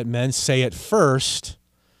true that men say it first,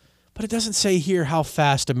 but it doesn't say here how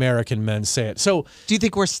fast American men say it. So, do you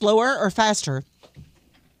think we're slower or faster?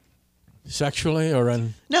 Sexually or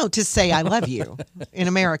in? No, to say I love you in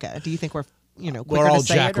America. Do you think we're, quicker we're all to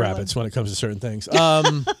say jackrabbits when it comes to certain things.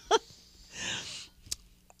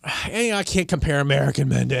 I can't compare American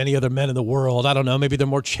men to any other men in the world. I don't know. Maybe they're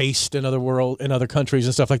more chaste in other countries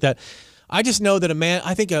and stuff like that. I just know that a man,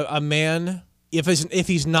 I think a man, if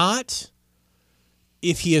he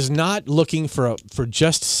is not looking for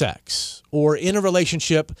just sex or in a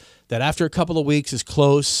relationship that after a couple of weeks is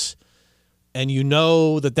close and you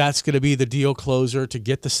know that that's going to be the deal closer to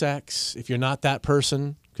get the sex, if you're not that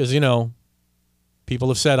person, because, people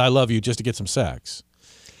have said I love you just to get some sex.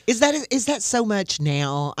 Is that so much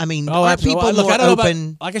now? I mean, are people more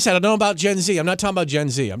open? Like I said, I don't know about Gen Z. I'm not talking about Gen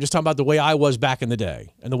Z. I'm just talking about the way I was back in the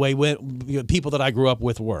day and the way people that I grew up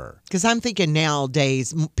with were. Because I'm thinking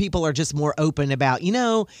nowadays people are just more open about,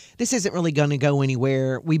 this isn't really going to go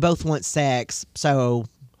anywhere. We both want sex, so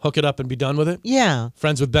hook it up and be done with it? Yeah.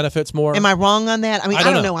 Friends with benefits more? Am I wrong on that? I mean, I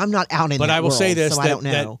don't know. I'm not out in but that I will world, say this, so I don't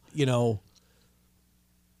know. That,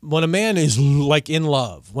 when a man is like in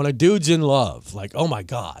love, when a dude's in love, like, oh my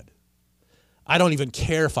God, I don't even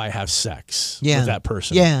care if I have sex with that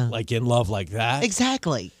person. Yeah. Like in love like that.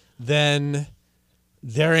 Exactly. Then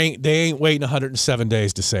they ain't waiting 107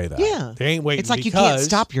 days to say that. Yeah. They ain't waiting. It's like you can't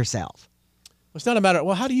stop yourself. It's not a matter.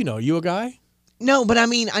 Well, how do you know? Are you a guy? No, but I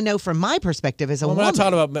mean, I know from my perspective as a woman. We're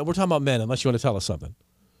talking about men, unless you want to tell us something.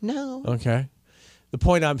 No. Okay. The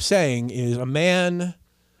point I'm saying is a man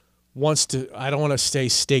wants to, I don't want to say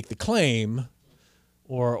stake the claim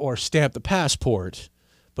or stamp the passport,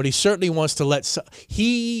 but he certainly wants to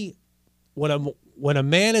when a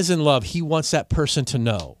man is in love, he wants that person to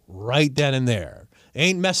know right then and there.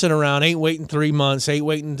 Ain't messing around, ain't waiting 3 months, ain't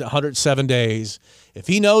waiting 107 days. If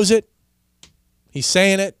he knows it, he's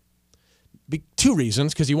saying it. 2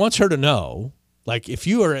 reasons, because he wants her to know, Like if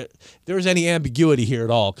there's any ambiguity here at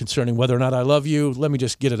all concerning whether or not I love you, let me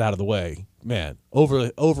just get it out of the way. Man, over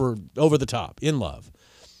the top, in love.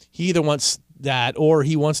 He either wants that or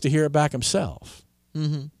he wants to hear it back himself.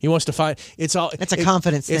 Mm-hmm. He wants to find it's all. That's a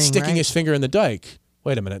confidence thing. It's sticking right? his finger in the dike.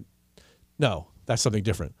 Wait a minute. No, that's something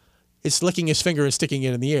different. It's licking his finger and sticking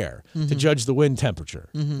it in the air to judge the wind temperature.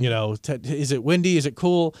 You know, is it windy? Is it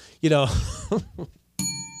cool? You know,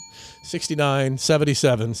 69,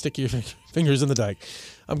 77, stick your fingers in the dike.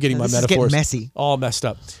 I'm getting my metaphors messy. All messed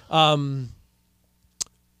up.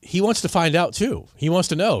 He wants to find out too. He wants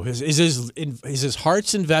to know, is his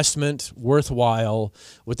heart's investment worthwhile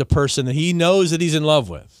with the person that he knows that he's in love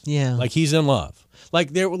with? Yeah. Like he's in love. Like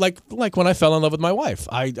when I fell in love with my wife.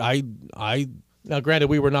 I now, granted,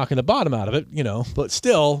 we were knocking the bottom out of it, you know, but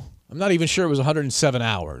still, I'm not even sure it was 107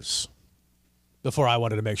 hours before I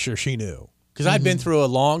wanted to make sure she knew. Because I'd been through a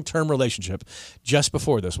long-term relationship just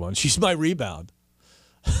before this one. She's my rebound.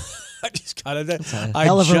 I just got it.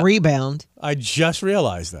 Hell of a rebound. I just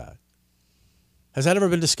realized that. Has that ever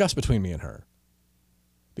been discussed between me and her?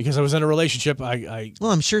 Because I was in a relationship.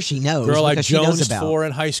 Well, I'm sure she knows. Girl I jonesed for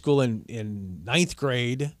in high school in ninth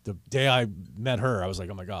grade. The day I met her, I was like,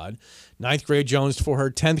 oh my God. Ninth grade jonesed for her.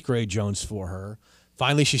 10th grade jonesed for her.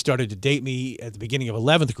 Finally, she started to date me at the beginning of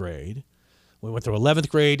 11th grade. We went through 11th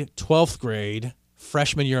grade, 12th grade,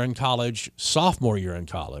 freshman year in college, sophomore year in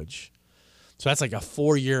college. So that's like a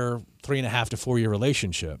 4-year, 3.5 to 4 year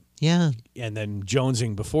relationship. Yeah. And then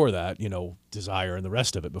jonesing before that, you know, desire and the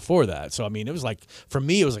rest of it before that. So, I mean, it was like, for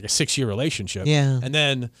me, it was like a 6-year relationship. Yeah. And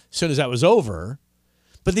then as soon as that was over,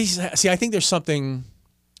 but I think there's something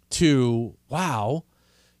to, wow,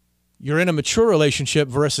 you're in a mature relationship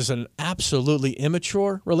versus an absolutely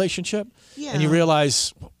immature relationship. Yeah. And you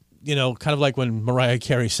realize, you know, kind of like when Mariah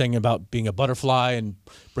Carey sang about being a butterfly and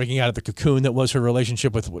breaking out of the cocoon that was her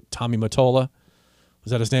relationship with Tommy Mottola.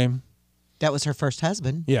 Was that his name? That was her first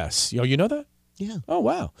husband. Yes. You know that? Yeah. Oh,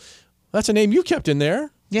 wow. That's a name you kept in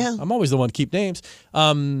there. Yeah. I'm always the one to keep names.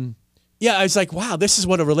 Yeah, I was like, wow, this is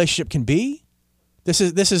what a relationship can be? This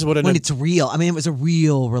is what when it's real. I mean, it was a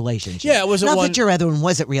real relationship. Yeah, it was not that your other one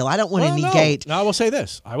wasn't real. I don't want to negate. No, I will say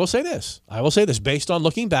this. I will say this based on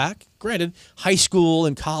looking back. Granted, high school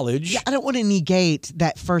and college. Yeah, I don't want to negate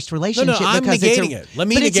that first relationship. No, I'm negating it. Let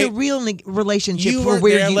me negate. It's a real relationship. You were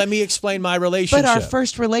there. Let me explain my relationship. But our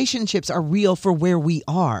first relationships are real for where we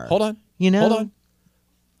are. Hold on. You know. Hold on.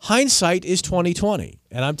 Hindsight is 20/20,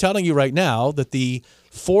 and I'm telling you right now that the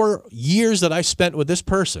 4 years that I spent with this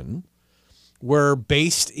person were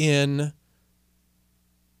based in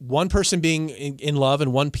one person being in love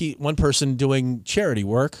and one person doing charity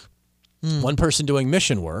work, one person doing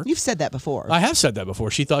mission work. You've said that before. I have said that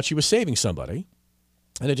before. She thought she was saving somebody,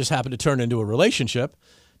 and it just happened to turn into a relationship.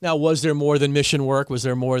 Now, was there more than mission work? Was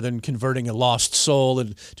there more than converting a lost soul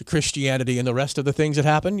to Christianity and the rest of the things that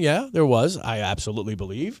happened? Yeah, there was. I absolutely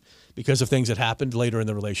believe because of things that happened later in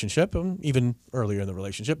the relationship and even earlier in the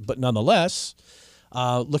relationship. But nonetheless,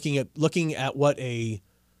 looking at what a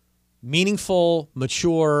meaningful,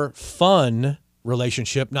 mature, fun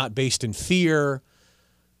relationship, not based in fear,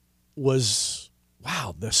 was,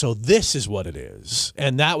 wow, so this is what it is.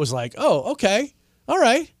 And that was like, oh, okay, all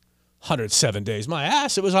right. 107 days, my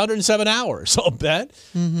ass, it was 107 hours, I'll bet,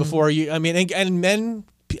 before you, I mean, and men,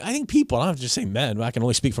 I think people, I don't have to just say men, I can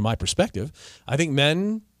only speak from my perspective. I think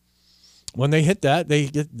men, when they hit that,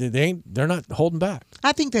 they're not holding back.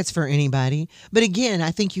 I think that's for anybody. But again,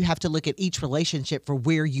 I think you have to look at each relationship for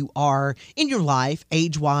where you are in your life,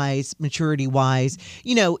 age-wise, maturity-wise.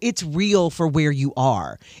 You know, it's real for where you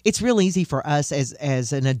are. It's real easy for us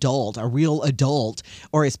as an adult, a real adult,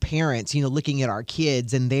 or as parents, you know, looking at our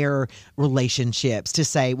kids and their relationships to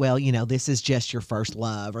say, well, you know, this is just your first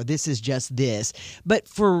love or this is just this. But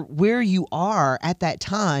for where you are at that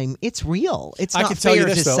time, it's real. It's not fair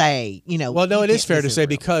to say, you know. Well, no, it is fair to say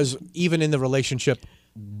because even in the relationship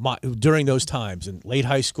during those times in late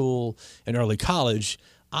high school and early college,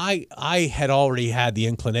 I had already had the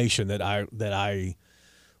inclination that I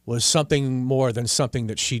was something more than something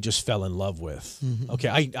that she just fell in love with.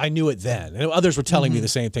 Okay, I knew it then, and others were telling me the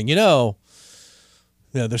same thing. You know,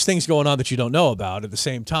 there's things going on that you don't know about. At the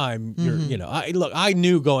same time, I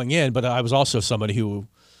knew going in, but I was also somebody who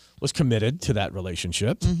was committed to that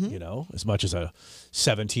relationship, as much as a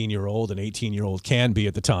 17-year-old and 18-year-old can be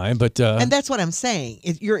at the time. But and that's what I'm saying.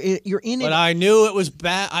 You're in it. But I knew it was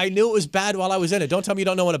bad. I knew it was bad while I was in it. Don't tell me you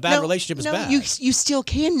don't know when a bad relationship is bad. You still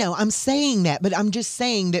can know. I'm saying that, but I'm just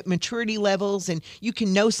saying that maturity levels, and you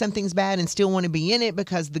can know something's bad and still want to be in it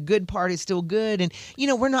because the good part is still good. And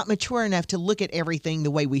we're not mature enough to look at everything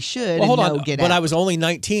the way we should. Well, hold and on. Get but out. I was only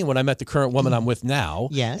 19 when I met the current woman I'm with now.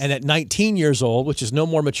 Yes. And at 19 years old, which is no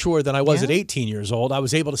more mature than I was at 18 years old, I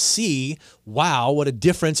was able to see, wow, what a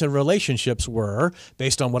difference in relationships were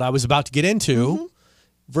based on what I was about to get into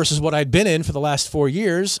versus what I'd been in for the last 4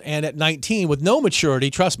 years. And at 19, with no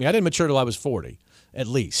maturity, trust me, I didn't mature till I was 40, at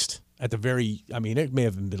least. At the very, it may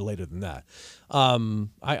have been later than that.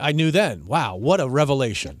 I knew then, wow, what a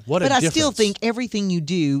revelation. What a difference. But I still think everything you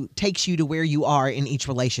do takes you to where you are in each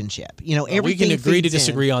relationship. Everything we can agree to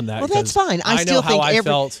disagree on that. Well, that's fine. I know how I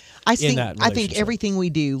felt in that relationship. I think everything we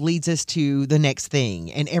do leads us to the next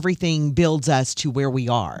thing, and everything builds us to where we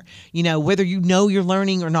are. Whether you're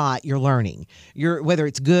learning or not, you're learning. Whether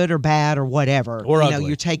it's good or bad or whatever, or ugly.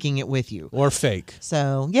 You're taking it with you. Or fake.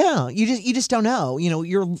 So, yeah, you just don't know.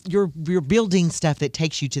 You're building stuff that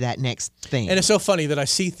takes you to that next thing. And it's so funny that I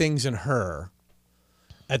see things in her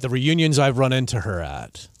at the reunions I've run into her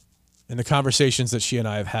at, and the conversations that she and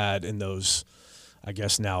I have had in those, I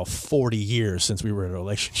guess now 40 years since we were in a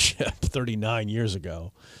relationship, 39 years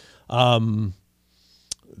ago,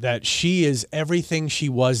 that she is everything she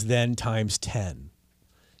was then times 10.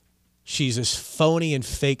 She's as phony and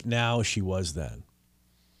fake now as she was then.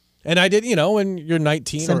 And I did, when you're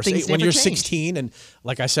 19 or when you're 16, and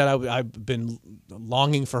like I said, I've been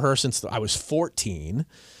longing for her since I was 14,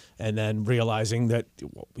 and then realizing that,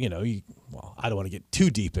 I don't want to get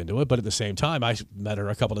too deep into it, but at the same time, I met her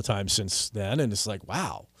a couple of times since then, and it's like,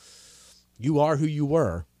 wow, you are who you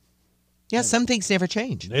were. Yeah, some things never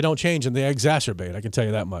change. They don't change, and they exacerbate, I can tell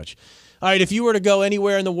you that much. All right, if you were to go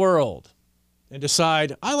anywhere in the world and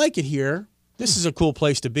decide, I like it here, this is a cool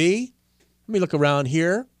place to be, let me look around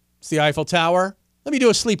here. It's the Eiffel Tower. Let me do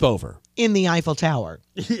a sleepover. In the Eiffel Tower.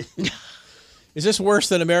 Is this worse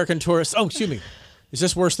than American tourists? Oh, excuse me. Is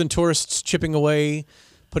this worse than tourists chipping away,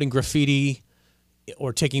 putting graffiti,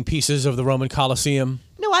 or taking pieces of the Roman Colosseum?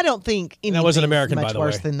 No, I don't think anything that wasn't American, much by the way.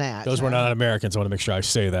 Worse than that. Those were not Americans. I want to make sure I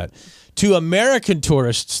say that. To American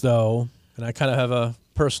tourists, though, and I kind of have a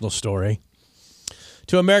personal story.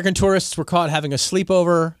 To American tourists, were caught having a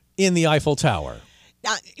sleepover in the Eiffel Tower.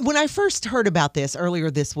 When I first heard about this earlier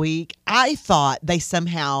this week, I thought they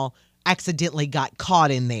somehow accidentally got caught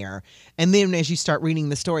in there. And then as you start reading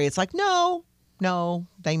the story, it's like, no,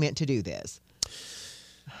 they meant to do this.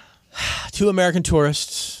 2 American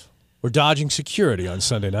tourists were dodging security on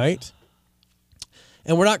Sunday night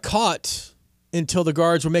and were not caught until the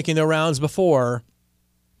guards were making their rounds before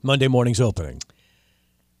Monday morning's opening.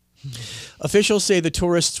 Officials say the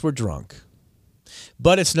tourists were drunk.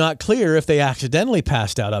 But it's not clear if they accidentally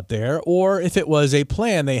passed out up there or if it was a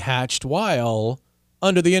plan they hatched while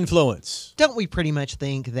under the influence. Don't we pretty much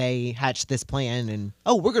think they hatched this plan and,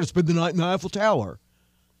 we're going to spend the night in the Eiffel Tower?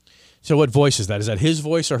 So what voice is that? Is that his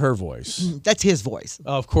voice or her voice? That's his voice.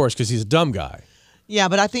 Oh, of course, because he's a dumb guy. Yeah,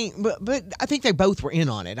 but I think they both were in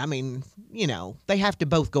on it. I mean, they have to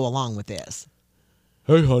both go along with this.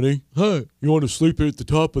 Hey, honey. Hey. You want to sleep at the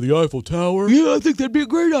top of the Eiffel Tower? Yeah, I think that'd be a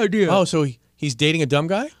great idea. Oh, so he's dating a dumb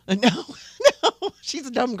guy? No, she's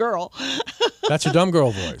a dumb girl. That's her dumb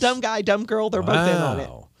girl voice. Dumb guy, dumb girl, they're both in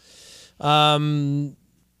on it.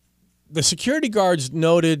 The security guards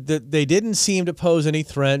noted that they didn't seem to pose any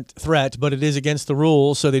threat, but it is against the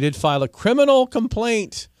rules, so they did file a criminal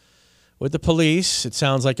complaint with the police. It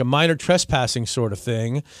sounds like a minor trespassing sort of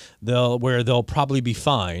thing, where they'll probably be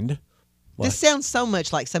fined. What? This sounds so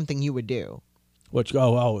much like something you would do. Which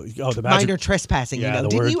the minor trespassing. Yeah,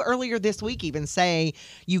 Didn't you earlier this week even say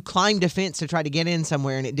you climbed a fence to try to get in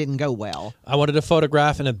somewhere and it didn't go well? I wanted to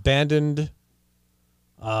photograph an abandoned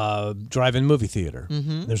drive-in movie theater.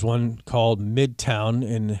 Mm-hmm. There's one called Midtown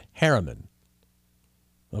in Harriman.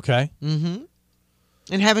 Okay. Mm-hmm.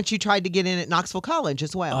 And haven't you tried to get in at Knoxville College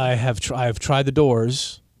as well? I have tried the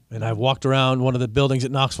doors, and I've walked around one of the buildings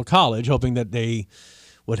at Knoxville College, hoping that I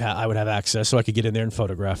would have access so I could get in there and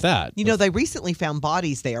photograph that. They recently found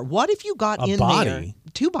bodies there. What if you got in there?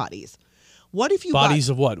 2 bodies. What if you bodies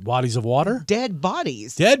of what? Bodies of water? Dead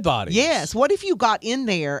bodies. Dead bodies. Yes. What if you got in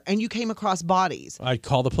there and you came across bodies? I'd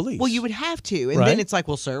call the police. Well, you would have to. And then it's like,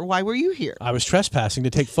 well, sir, why were you here? I was trespassing to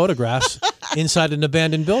take photographs inside an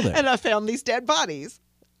abandoned building. And I found these dead bodies.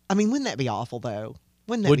 I mean, wouldn't that be awful, though?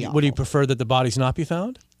 Wouldn't that be awful? Would you prefer that the bodies not be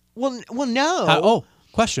found? Well, no.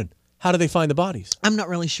 Question. How do they find the bodies? I'm not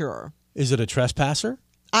really sure. Is it a trespasser?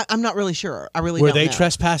 I'm not really sure. I really Were don't they know.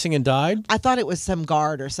 trespassing and died? I thought it was some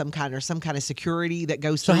guard or some kind of security that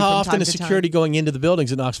goes So through how from often time is to security time. going into the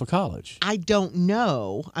buildings at Knoxville College? I don't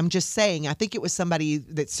know. I'm just saying. I think it was somebody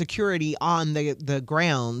that's security on the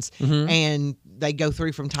grounds, and they go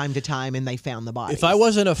through from time to time, and they found the bodies. If I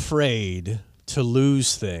wasn't afraid to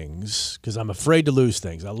lose things, because I'm afraid to lose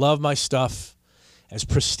things. I love my stuff as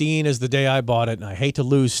pristine as the day I bought it, and I hate to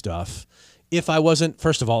lose stuff. If I wasn't,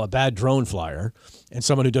 first of all, a bad drone flyer and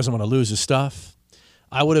someone who doesn't want to lose his stuff,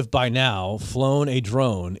 I would have by now flown a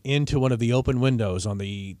drone into one of the open windows on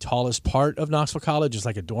the tallest part of Knoxville College. It's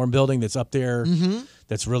like a dorm building that's up there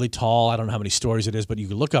that's really tall. I don't know how many stories it is, but you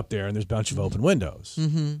can look up there and there's a bunch of open windows.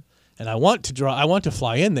 And I want to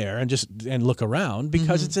fly in there and look around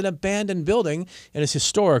because it's an abandoned building and it's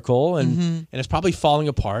historical and it's probably falling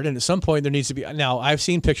apart. And at some point there needs to be. Now I've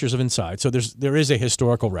seen pictures of inside, so there is a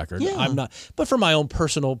historical record. Yeah. I'm not, but for my own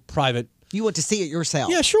personal private. You want to see it yourself.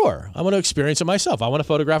 Yeah, sure. I want to experience it myself. I want to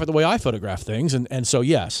photograph it the way I photograph things, and so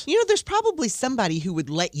yes. You know, there's probably somebody who would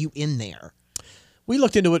let you in there. We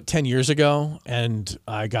looked into it 10 years ago, and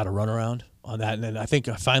I got a runaround on that. And then I think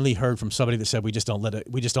I finally heard from somebody that said we just don't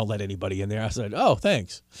let anybody in there. I said, oh,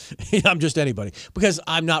 thanks. I'm just anybody, because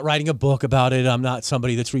I'm not writing a book about it. I'm not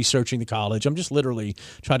somebody that's researching the college. I'm just literally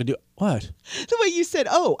trying to do what? The way you said,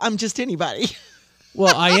 oh, I'm just anybody.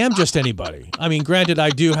 Well, I am just anybody. I mean, granted,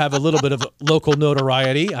 I do have a little bit of local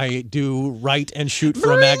notoriety. I do write and shoot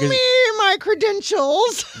for a magazine. Bring me my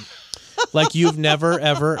credentials. Like you've never,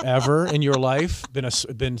 ever, ever in your life been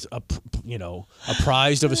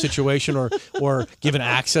apprised of a situation or given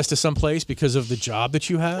access to some place because of the job that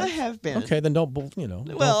you have? I have been. Okay, then don't.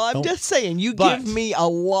 Well, I'm just saying, you give me a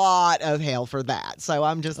lot of hell for that, so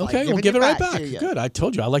I'm just okay. Like, We'll give it right back back. to you. Good. I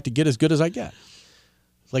told you I like to get as good as I get.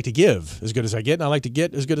 I like to give as good as I get, and I like to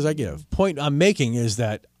get as good as I give. Point I'm making is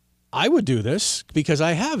that I would do this because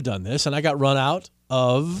I have done this, and I got run out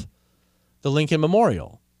of the Lincoln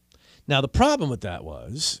Memorial. Now, the problem with that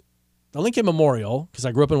was the Lincoln Memorial, because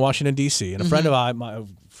I grew up in Washington, D.C., and a friend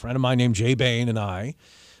of mine named Jay Bain and I.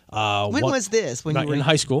 When was this? When you were in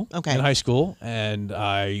high school. Okay. In high school, and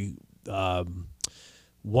I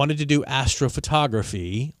wanted to do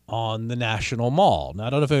astrophotography on the National Mall. Now,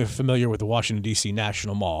 I don't know if you're familiar with the Washington, D.C.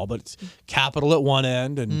 National Mall, but it's Capitol at one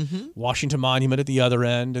end and Washington Monument at the other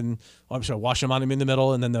end, and Washington Monument in the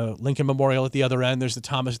middle, and then the Lincoln Memorial at the other end. There's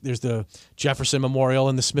the Jefferson Memorial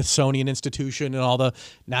and the Smithsonian Institution and all the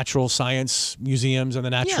natural science museums and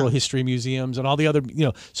the natural history museums and all the other,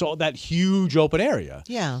 so that huge open area.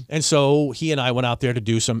 Yeah. And so he and I went out there to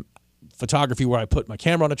do some photography where I put my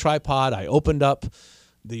camera on a tripod. I opened up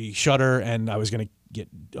the shutter, and I was going to get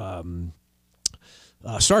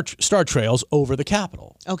star trails over the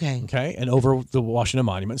Capitol. Okay. Okay, and over the Washington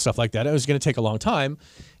Monument, stuff like that. It was going to take a long time.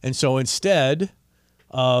 And so instead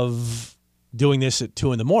of doing this at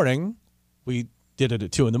 2 a.m, we did it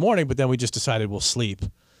at 2 a.m, but then we just decided we'll sleep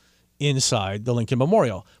inside the Lincoln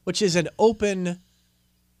Memorial, which is an open,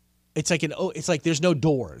 it's like there's no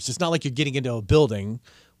doors. It's not like you're getting into a building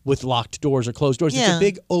with locked doors or closed doors. It's a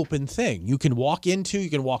big open thing. You can walk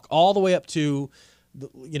all the way up to,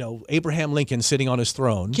 Abraham Lincoln sitting on his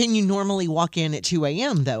throne. Can you normally walk in at 2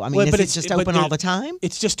 a.m. though? I mean, is it just open all the time?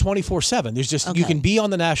 It's just 24/7. There's just, you can be on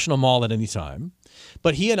the National Mall at any time.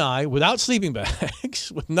 But he and I, without sleeping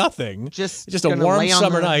bags, with nothing, just a warm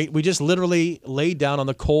summer night, we just literally laid down on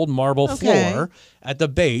the cold marble floor at the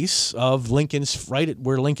base of Lincoln's, right at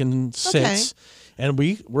where Lincoln sits. And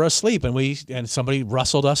we were asleep, and somebody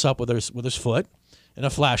rustled us up with his foot and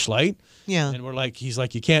a flashlight. Yeah. And he's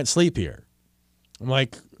like, you can't sleep here. I'm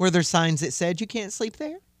like, were there signs that said you can't sleep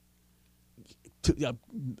there?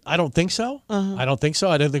 I don't think so. I don't think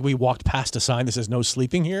so. I don't think we walked past a sign that says no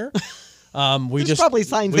sleeping here. There's probably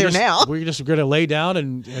signs there now. We're just going to lay down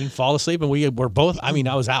and fall asleep, and we were both. I mean,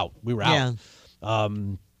 I was out. We were out. Yeah.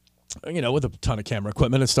 With a ton of camera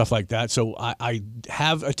equipment and stuff like that. So I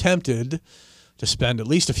have attempted to spend at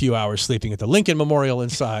least a few hours sleeping at the Lincoln Memorial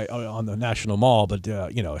inside on the National Mall, but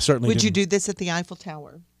certainly. Would you do this at the Eiffel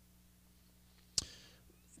Tower?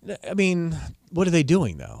 I mean, what are they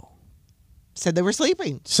doing though? Said they were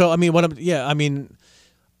sleeping. So I mean,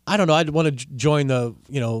 I don't know. I'd want to join the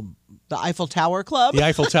Eiffel Tower Club. The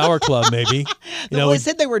Eiffel Tower Club, maybe. It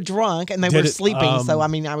said they were drunk and they were sleeping. So I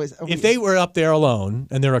mean, if they were up there alone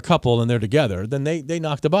and they're a couple and they're together, then they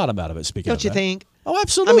knocked the bottom out of it. Speaking, don't you think? Oh,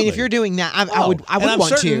 absolutely. I mean, if you're doing that, I would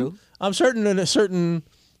want to. I'm certain in a certain,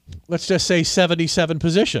 let's just say 77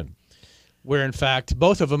 position, where in fact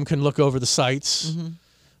both of them can look over the sights,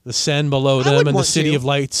 the Seine below them and the City of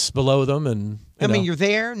Lights below them, and I mean, you're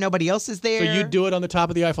there. Nobody else is there. So you'd do it on the top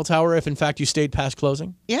of the Eiffel Tower if in fact you stayed past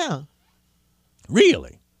closing? Yeah.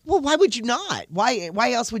 Really? Well, why would you not?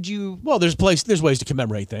 Why else would you? Well, there's ways to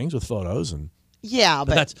commemorate things with photos, and yeah,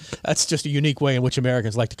 but that's just a unique way in which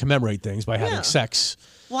Americans like to commemorate things by having sex.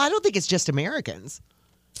 Well, I don't think it's just Americans.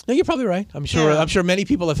 No, you're probably right. I'm sure many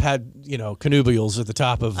people have had connubials at the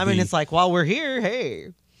top of. I mean, it's like while we're here, hey.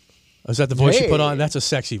 Is that the voice you put on? That's a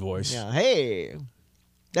sexy voice. Yeah, hey.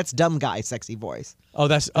 That's dumb guy sexy voice. Oh,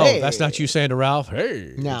 that's not you saying to Ralph,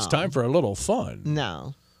 hey, no. It's time for a little fun.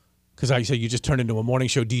 No. Because I say you just turned into a morning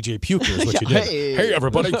show DJ Puker is what you did. Hey,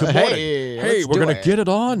 everybody, good morning. Hey, we're going to get it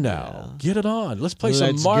on now. Yeah. Get it on. Let's play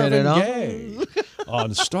some Marvin Gaye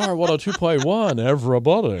on Star 102.1,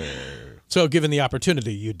 everybody. So given the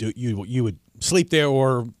opportunity, you would sleep there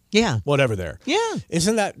or whatever there. Yeah.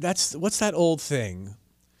 Isn't what's that old thing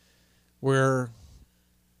where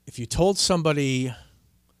if you told somebody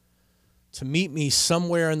to meet me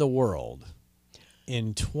somewhere in the world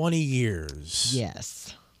in 20 years.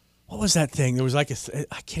 Yes. What was that thing? There was I can't remember.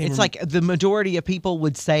 It's like the majority of people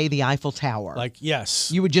would say the Eiffel Tower. Like,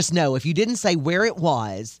 yes. You would just know. If you didn't say where it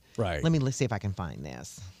was. Right. Let's see if I can find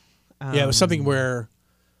this. Yeah, it was something where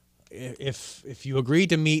if you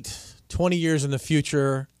agreed to meet 20 years in the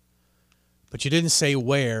future, but you didn't say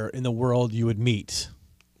where in the world you would meet.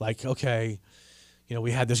 Like, okay,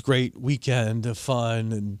 we had this great weekend of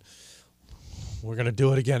fun and we're going to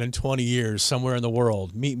do it again in 20 years somewhere in the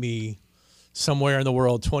world. Meet me somewhere in the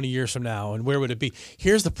world 20 years from now. And where would it be?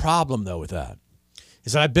 Here's the problem, though, with that,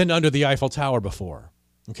 is that I've been under the Eiffel Tower before,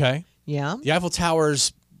 okay? Yeah. The Eiffel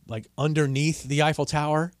Tower's, underneath the Eiffel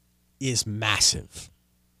Tower is massive.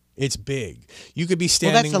 It's big. You could be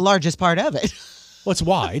standing... Well, that's the largest part of it. Well, it's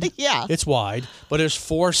wide. Yeah. It's wide, but there's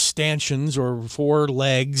 4 stanchions or 4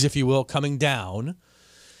 legs, if you will, coming down,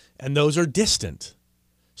 and those are distant.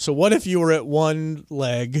 So what if you were at one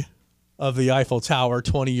leg of the Eiffel Tower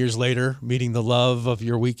 20 years later, meeting the love of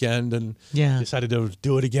your weekend, and decided to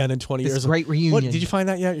do it again in 20 years? Great reunion. Did you find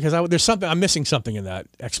that yet? Because there's something I'm missing something in that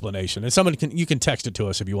explanation. And you can text it to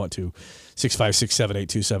us if you want to,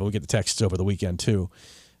 656-7827. We get the texts over the weekend too.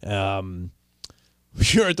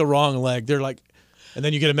 You're at the wrong leg. They're like, and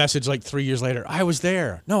then you get a message 3 years later. I was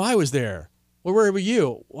there. No, I was there. Well, where were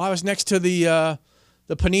you? Well, I was next to the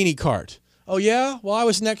panini cart. Oh yeah? Well, I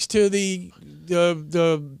was next to the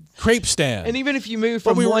crepe stand. And even if you move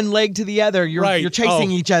from one leg to the other, you're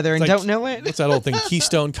chasing each other and don't know it. What's that old thing?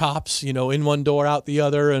 Keystone Cops, in one door, out the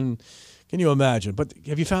other, and can you imagine? But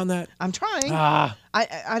have you found that? I'm trying.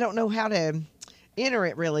 I don't know how to enter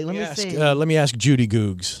it really. Let me see. Let me ask Judy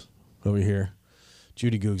Googs over here.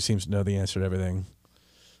 Judy Googs seems to know the answer to everything.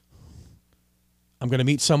 I'm going to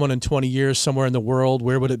meet someone in 20 years somewhere in the world.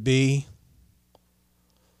 Where would it be?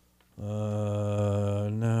 No.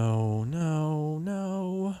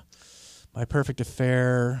 My Perfect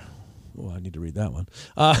Affair. Oh, I need to read that one.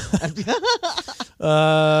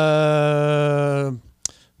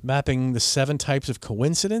 Mapping the 7 types of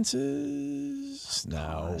coincidences.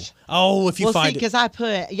 No. Oh, if you find it. Because I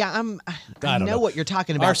know what you're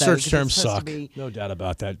talking about. Our search terms suck. No doubt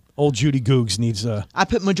about that. Old Judy Googs needs a. I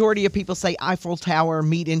put majority of people say Eiffel Tower,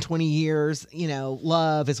 meet in 20 years.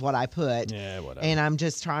 Love is what I put. Yeah, whatever. And I'm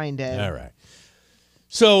just trying to. All right.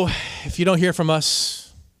 So if you don't hear from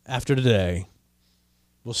us after today,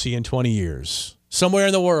 we'll see you in 20 years. Somewhere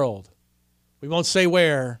in the world. We won't say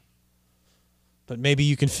where, but maybe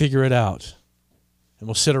you can figure it out. And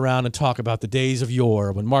we'll sit around and talk about the days of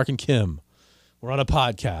yore when Marc and Kim were on a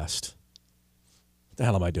podcast. What the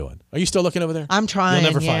hell am I doing? Are you still looking over there? I'm trying.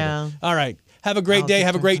 You'll never find it. All right. Have a great day.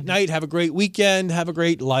 Have a great night. Have a great weekend. Have a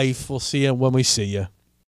great life. We'll see you when we see you.